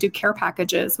building, we do care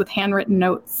packages with handwritten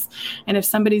notes. And if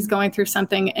somebody's going through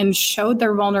something and showed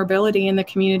their vulnerability in the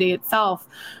community itself,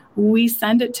 we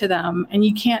send it to them. And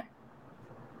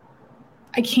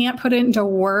I can't put it into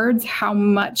words how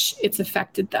much it's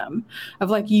affected them. Of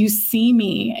like, you see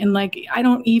me and like,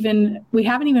 we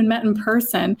haven't even met in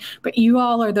person, but you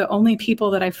all are the only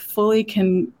people that I fully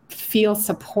can feel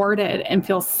supported and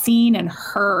feel seen and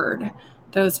heard.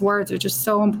 Those words are just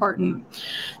so important.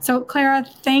 So Clara,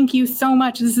 thank you so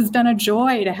much. This has been a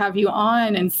joy to have you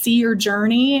on and see your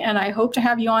journey. And I hope to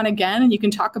have you on again and you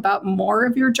can talk about more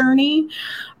of your journey.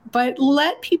 But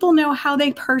let people know how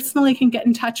they personally can get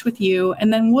in touch with you.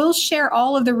 And then we'll share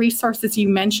all of the resources you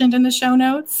mentioned in the show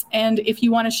notes. And if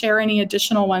you want to share any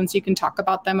additional ones, you can talk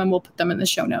about them and we'll put them in the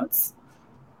show notes.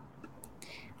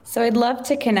 So I'd love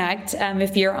to connect.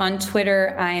 If you're on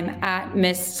Twitter, I'm at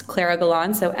Miss Clara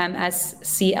Galan, so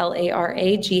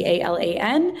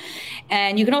MSCLARAGALAN.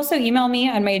 And you can also email me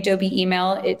on my Adobe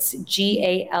email. It's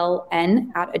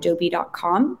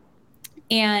GALN@adobe.com.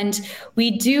 And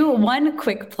we do, one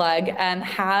quick plug,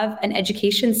 have an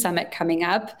education summit coming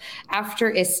up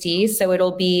after ISTE. So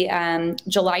it'll be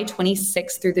July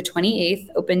 26th through the 28th,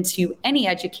 open to any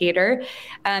educator.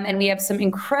 And we have some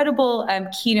incredible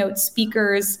keynote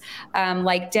speakers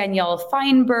like Danielle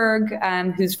Feinberg,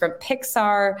 who's from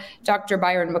Pixar, Dr.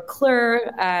 Byron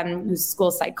McClure, who's a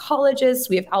school psychologist.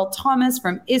 We have Al Thomas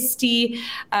from ISTE,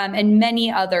 and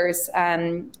many others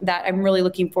that I'm really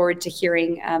looking forward to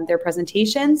hearing their presentations.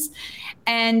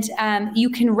 And you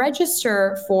can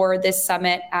register for this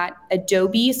summit at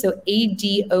Adobe, so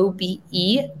adobe.ly/edu,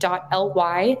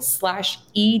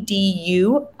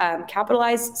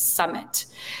 capitalized summit.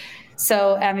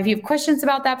 So if you have questions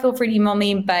about that, feel free to email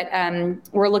me, but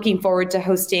we're looking forward to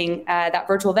hosting that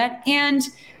virtual event. And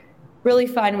really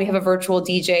fun, we have a virtual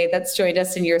DJ that's joined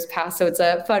us in years past, so it's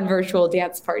a fun virtual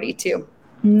dance party too.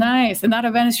 Nice. And that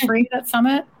event is free, that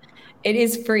summit? It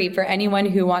is free for anyone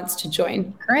who wants to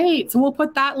join. Great. So we'll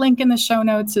put that link in the show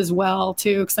notes as well,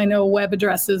 too, because I know web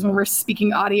addresses when we're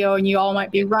speaking audio and you all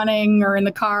might be running or in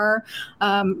the car.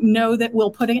 Know that we'll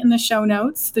put it in the show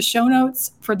notes. The show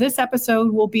notes for this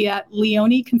episode will be at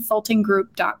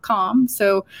leoneconsultinggroup.com.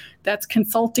 So that's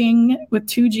consulting with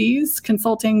 2 G's,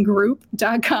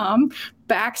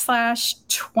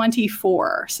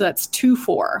 consultinggroup.com/24. So that's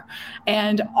 24.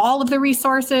 And all of the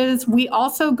resources, we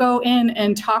also go in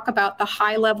and talk about the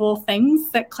high level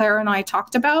things that Clara and I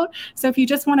talked about. So if you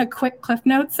just want a quick cliff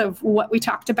notes of what we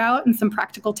talked about and some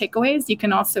practical takeaways, you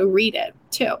can also read it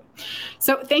too.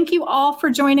 So thank you all for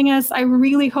joining us. I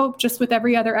really hope, just with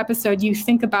every other episode, you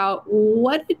think about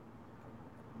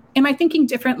am I thinking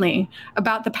differently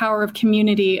about the power of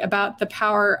community, about the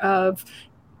power of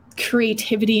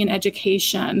creativity in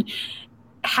education?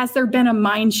 Has there been a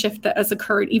mind shift that has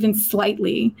occurred even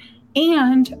slightly?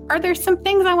 And are there some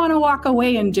things I want to walk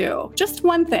away and do? Just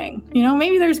one thing.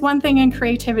 Maybe there's one thing in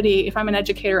creativity, if I'm an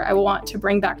educator, I want to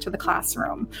bring back to the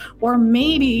classroom. Or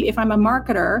maybe if I'm a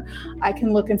marketer, I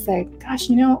can look and say, gosh,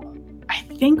 I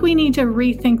think we need to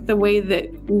rethink the way that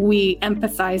we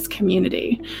emphasize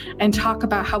community and talk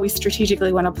about how we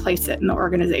strategically want to place it in the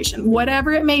organization.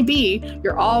 Whatever it may be,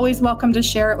 you're always welcome to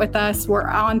share it with us. We're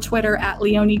on Twitter at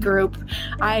Leone Group.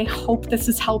 I hope this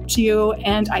has helped you,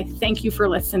 and I thank you for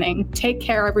listening. Take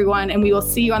care, everyone, and we will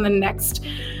see you on the next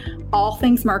All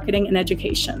Things Marketing and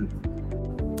Education.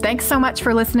 Thanks so much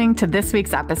for listening to this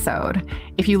week's episode.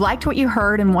 If you liked what you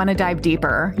heard and want to dive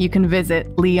deeper, you can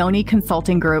visit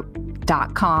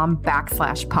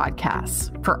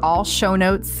leoneconsultinggroup.com/podcasts for all show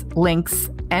notes, links,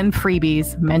 and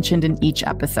freebies mentioned in each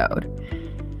episode.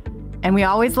 And we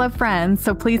always love friends,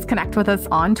 so please connect with us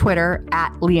on Twitter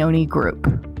at Leone Group.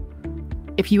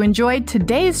 If you enjoyed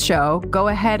today's show, go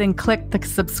ahead and click the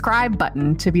subscribe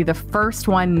button to be the first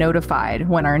one notified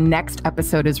when our next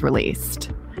episode is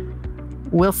released.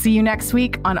 We'll see you next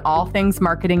week on All Things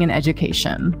Marketing and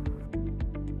Education.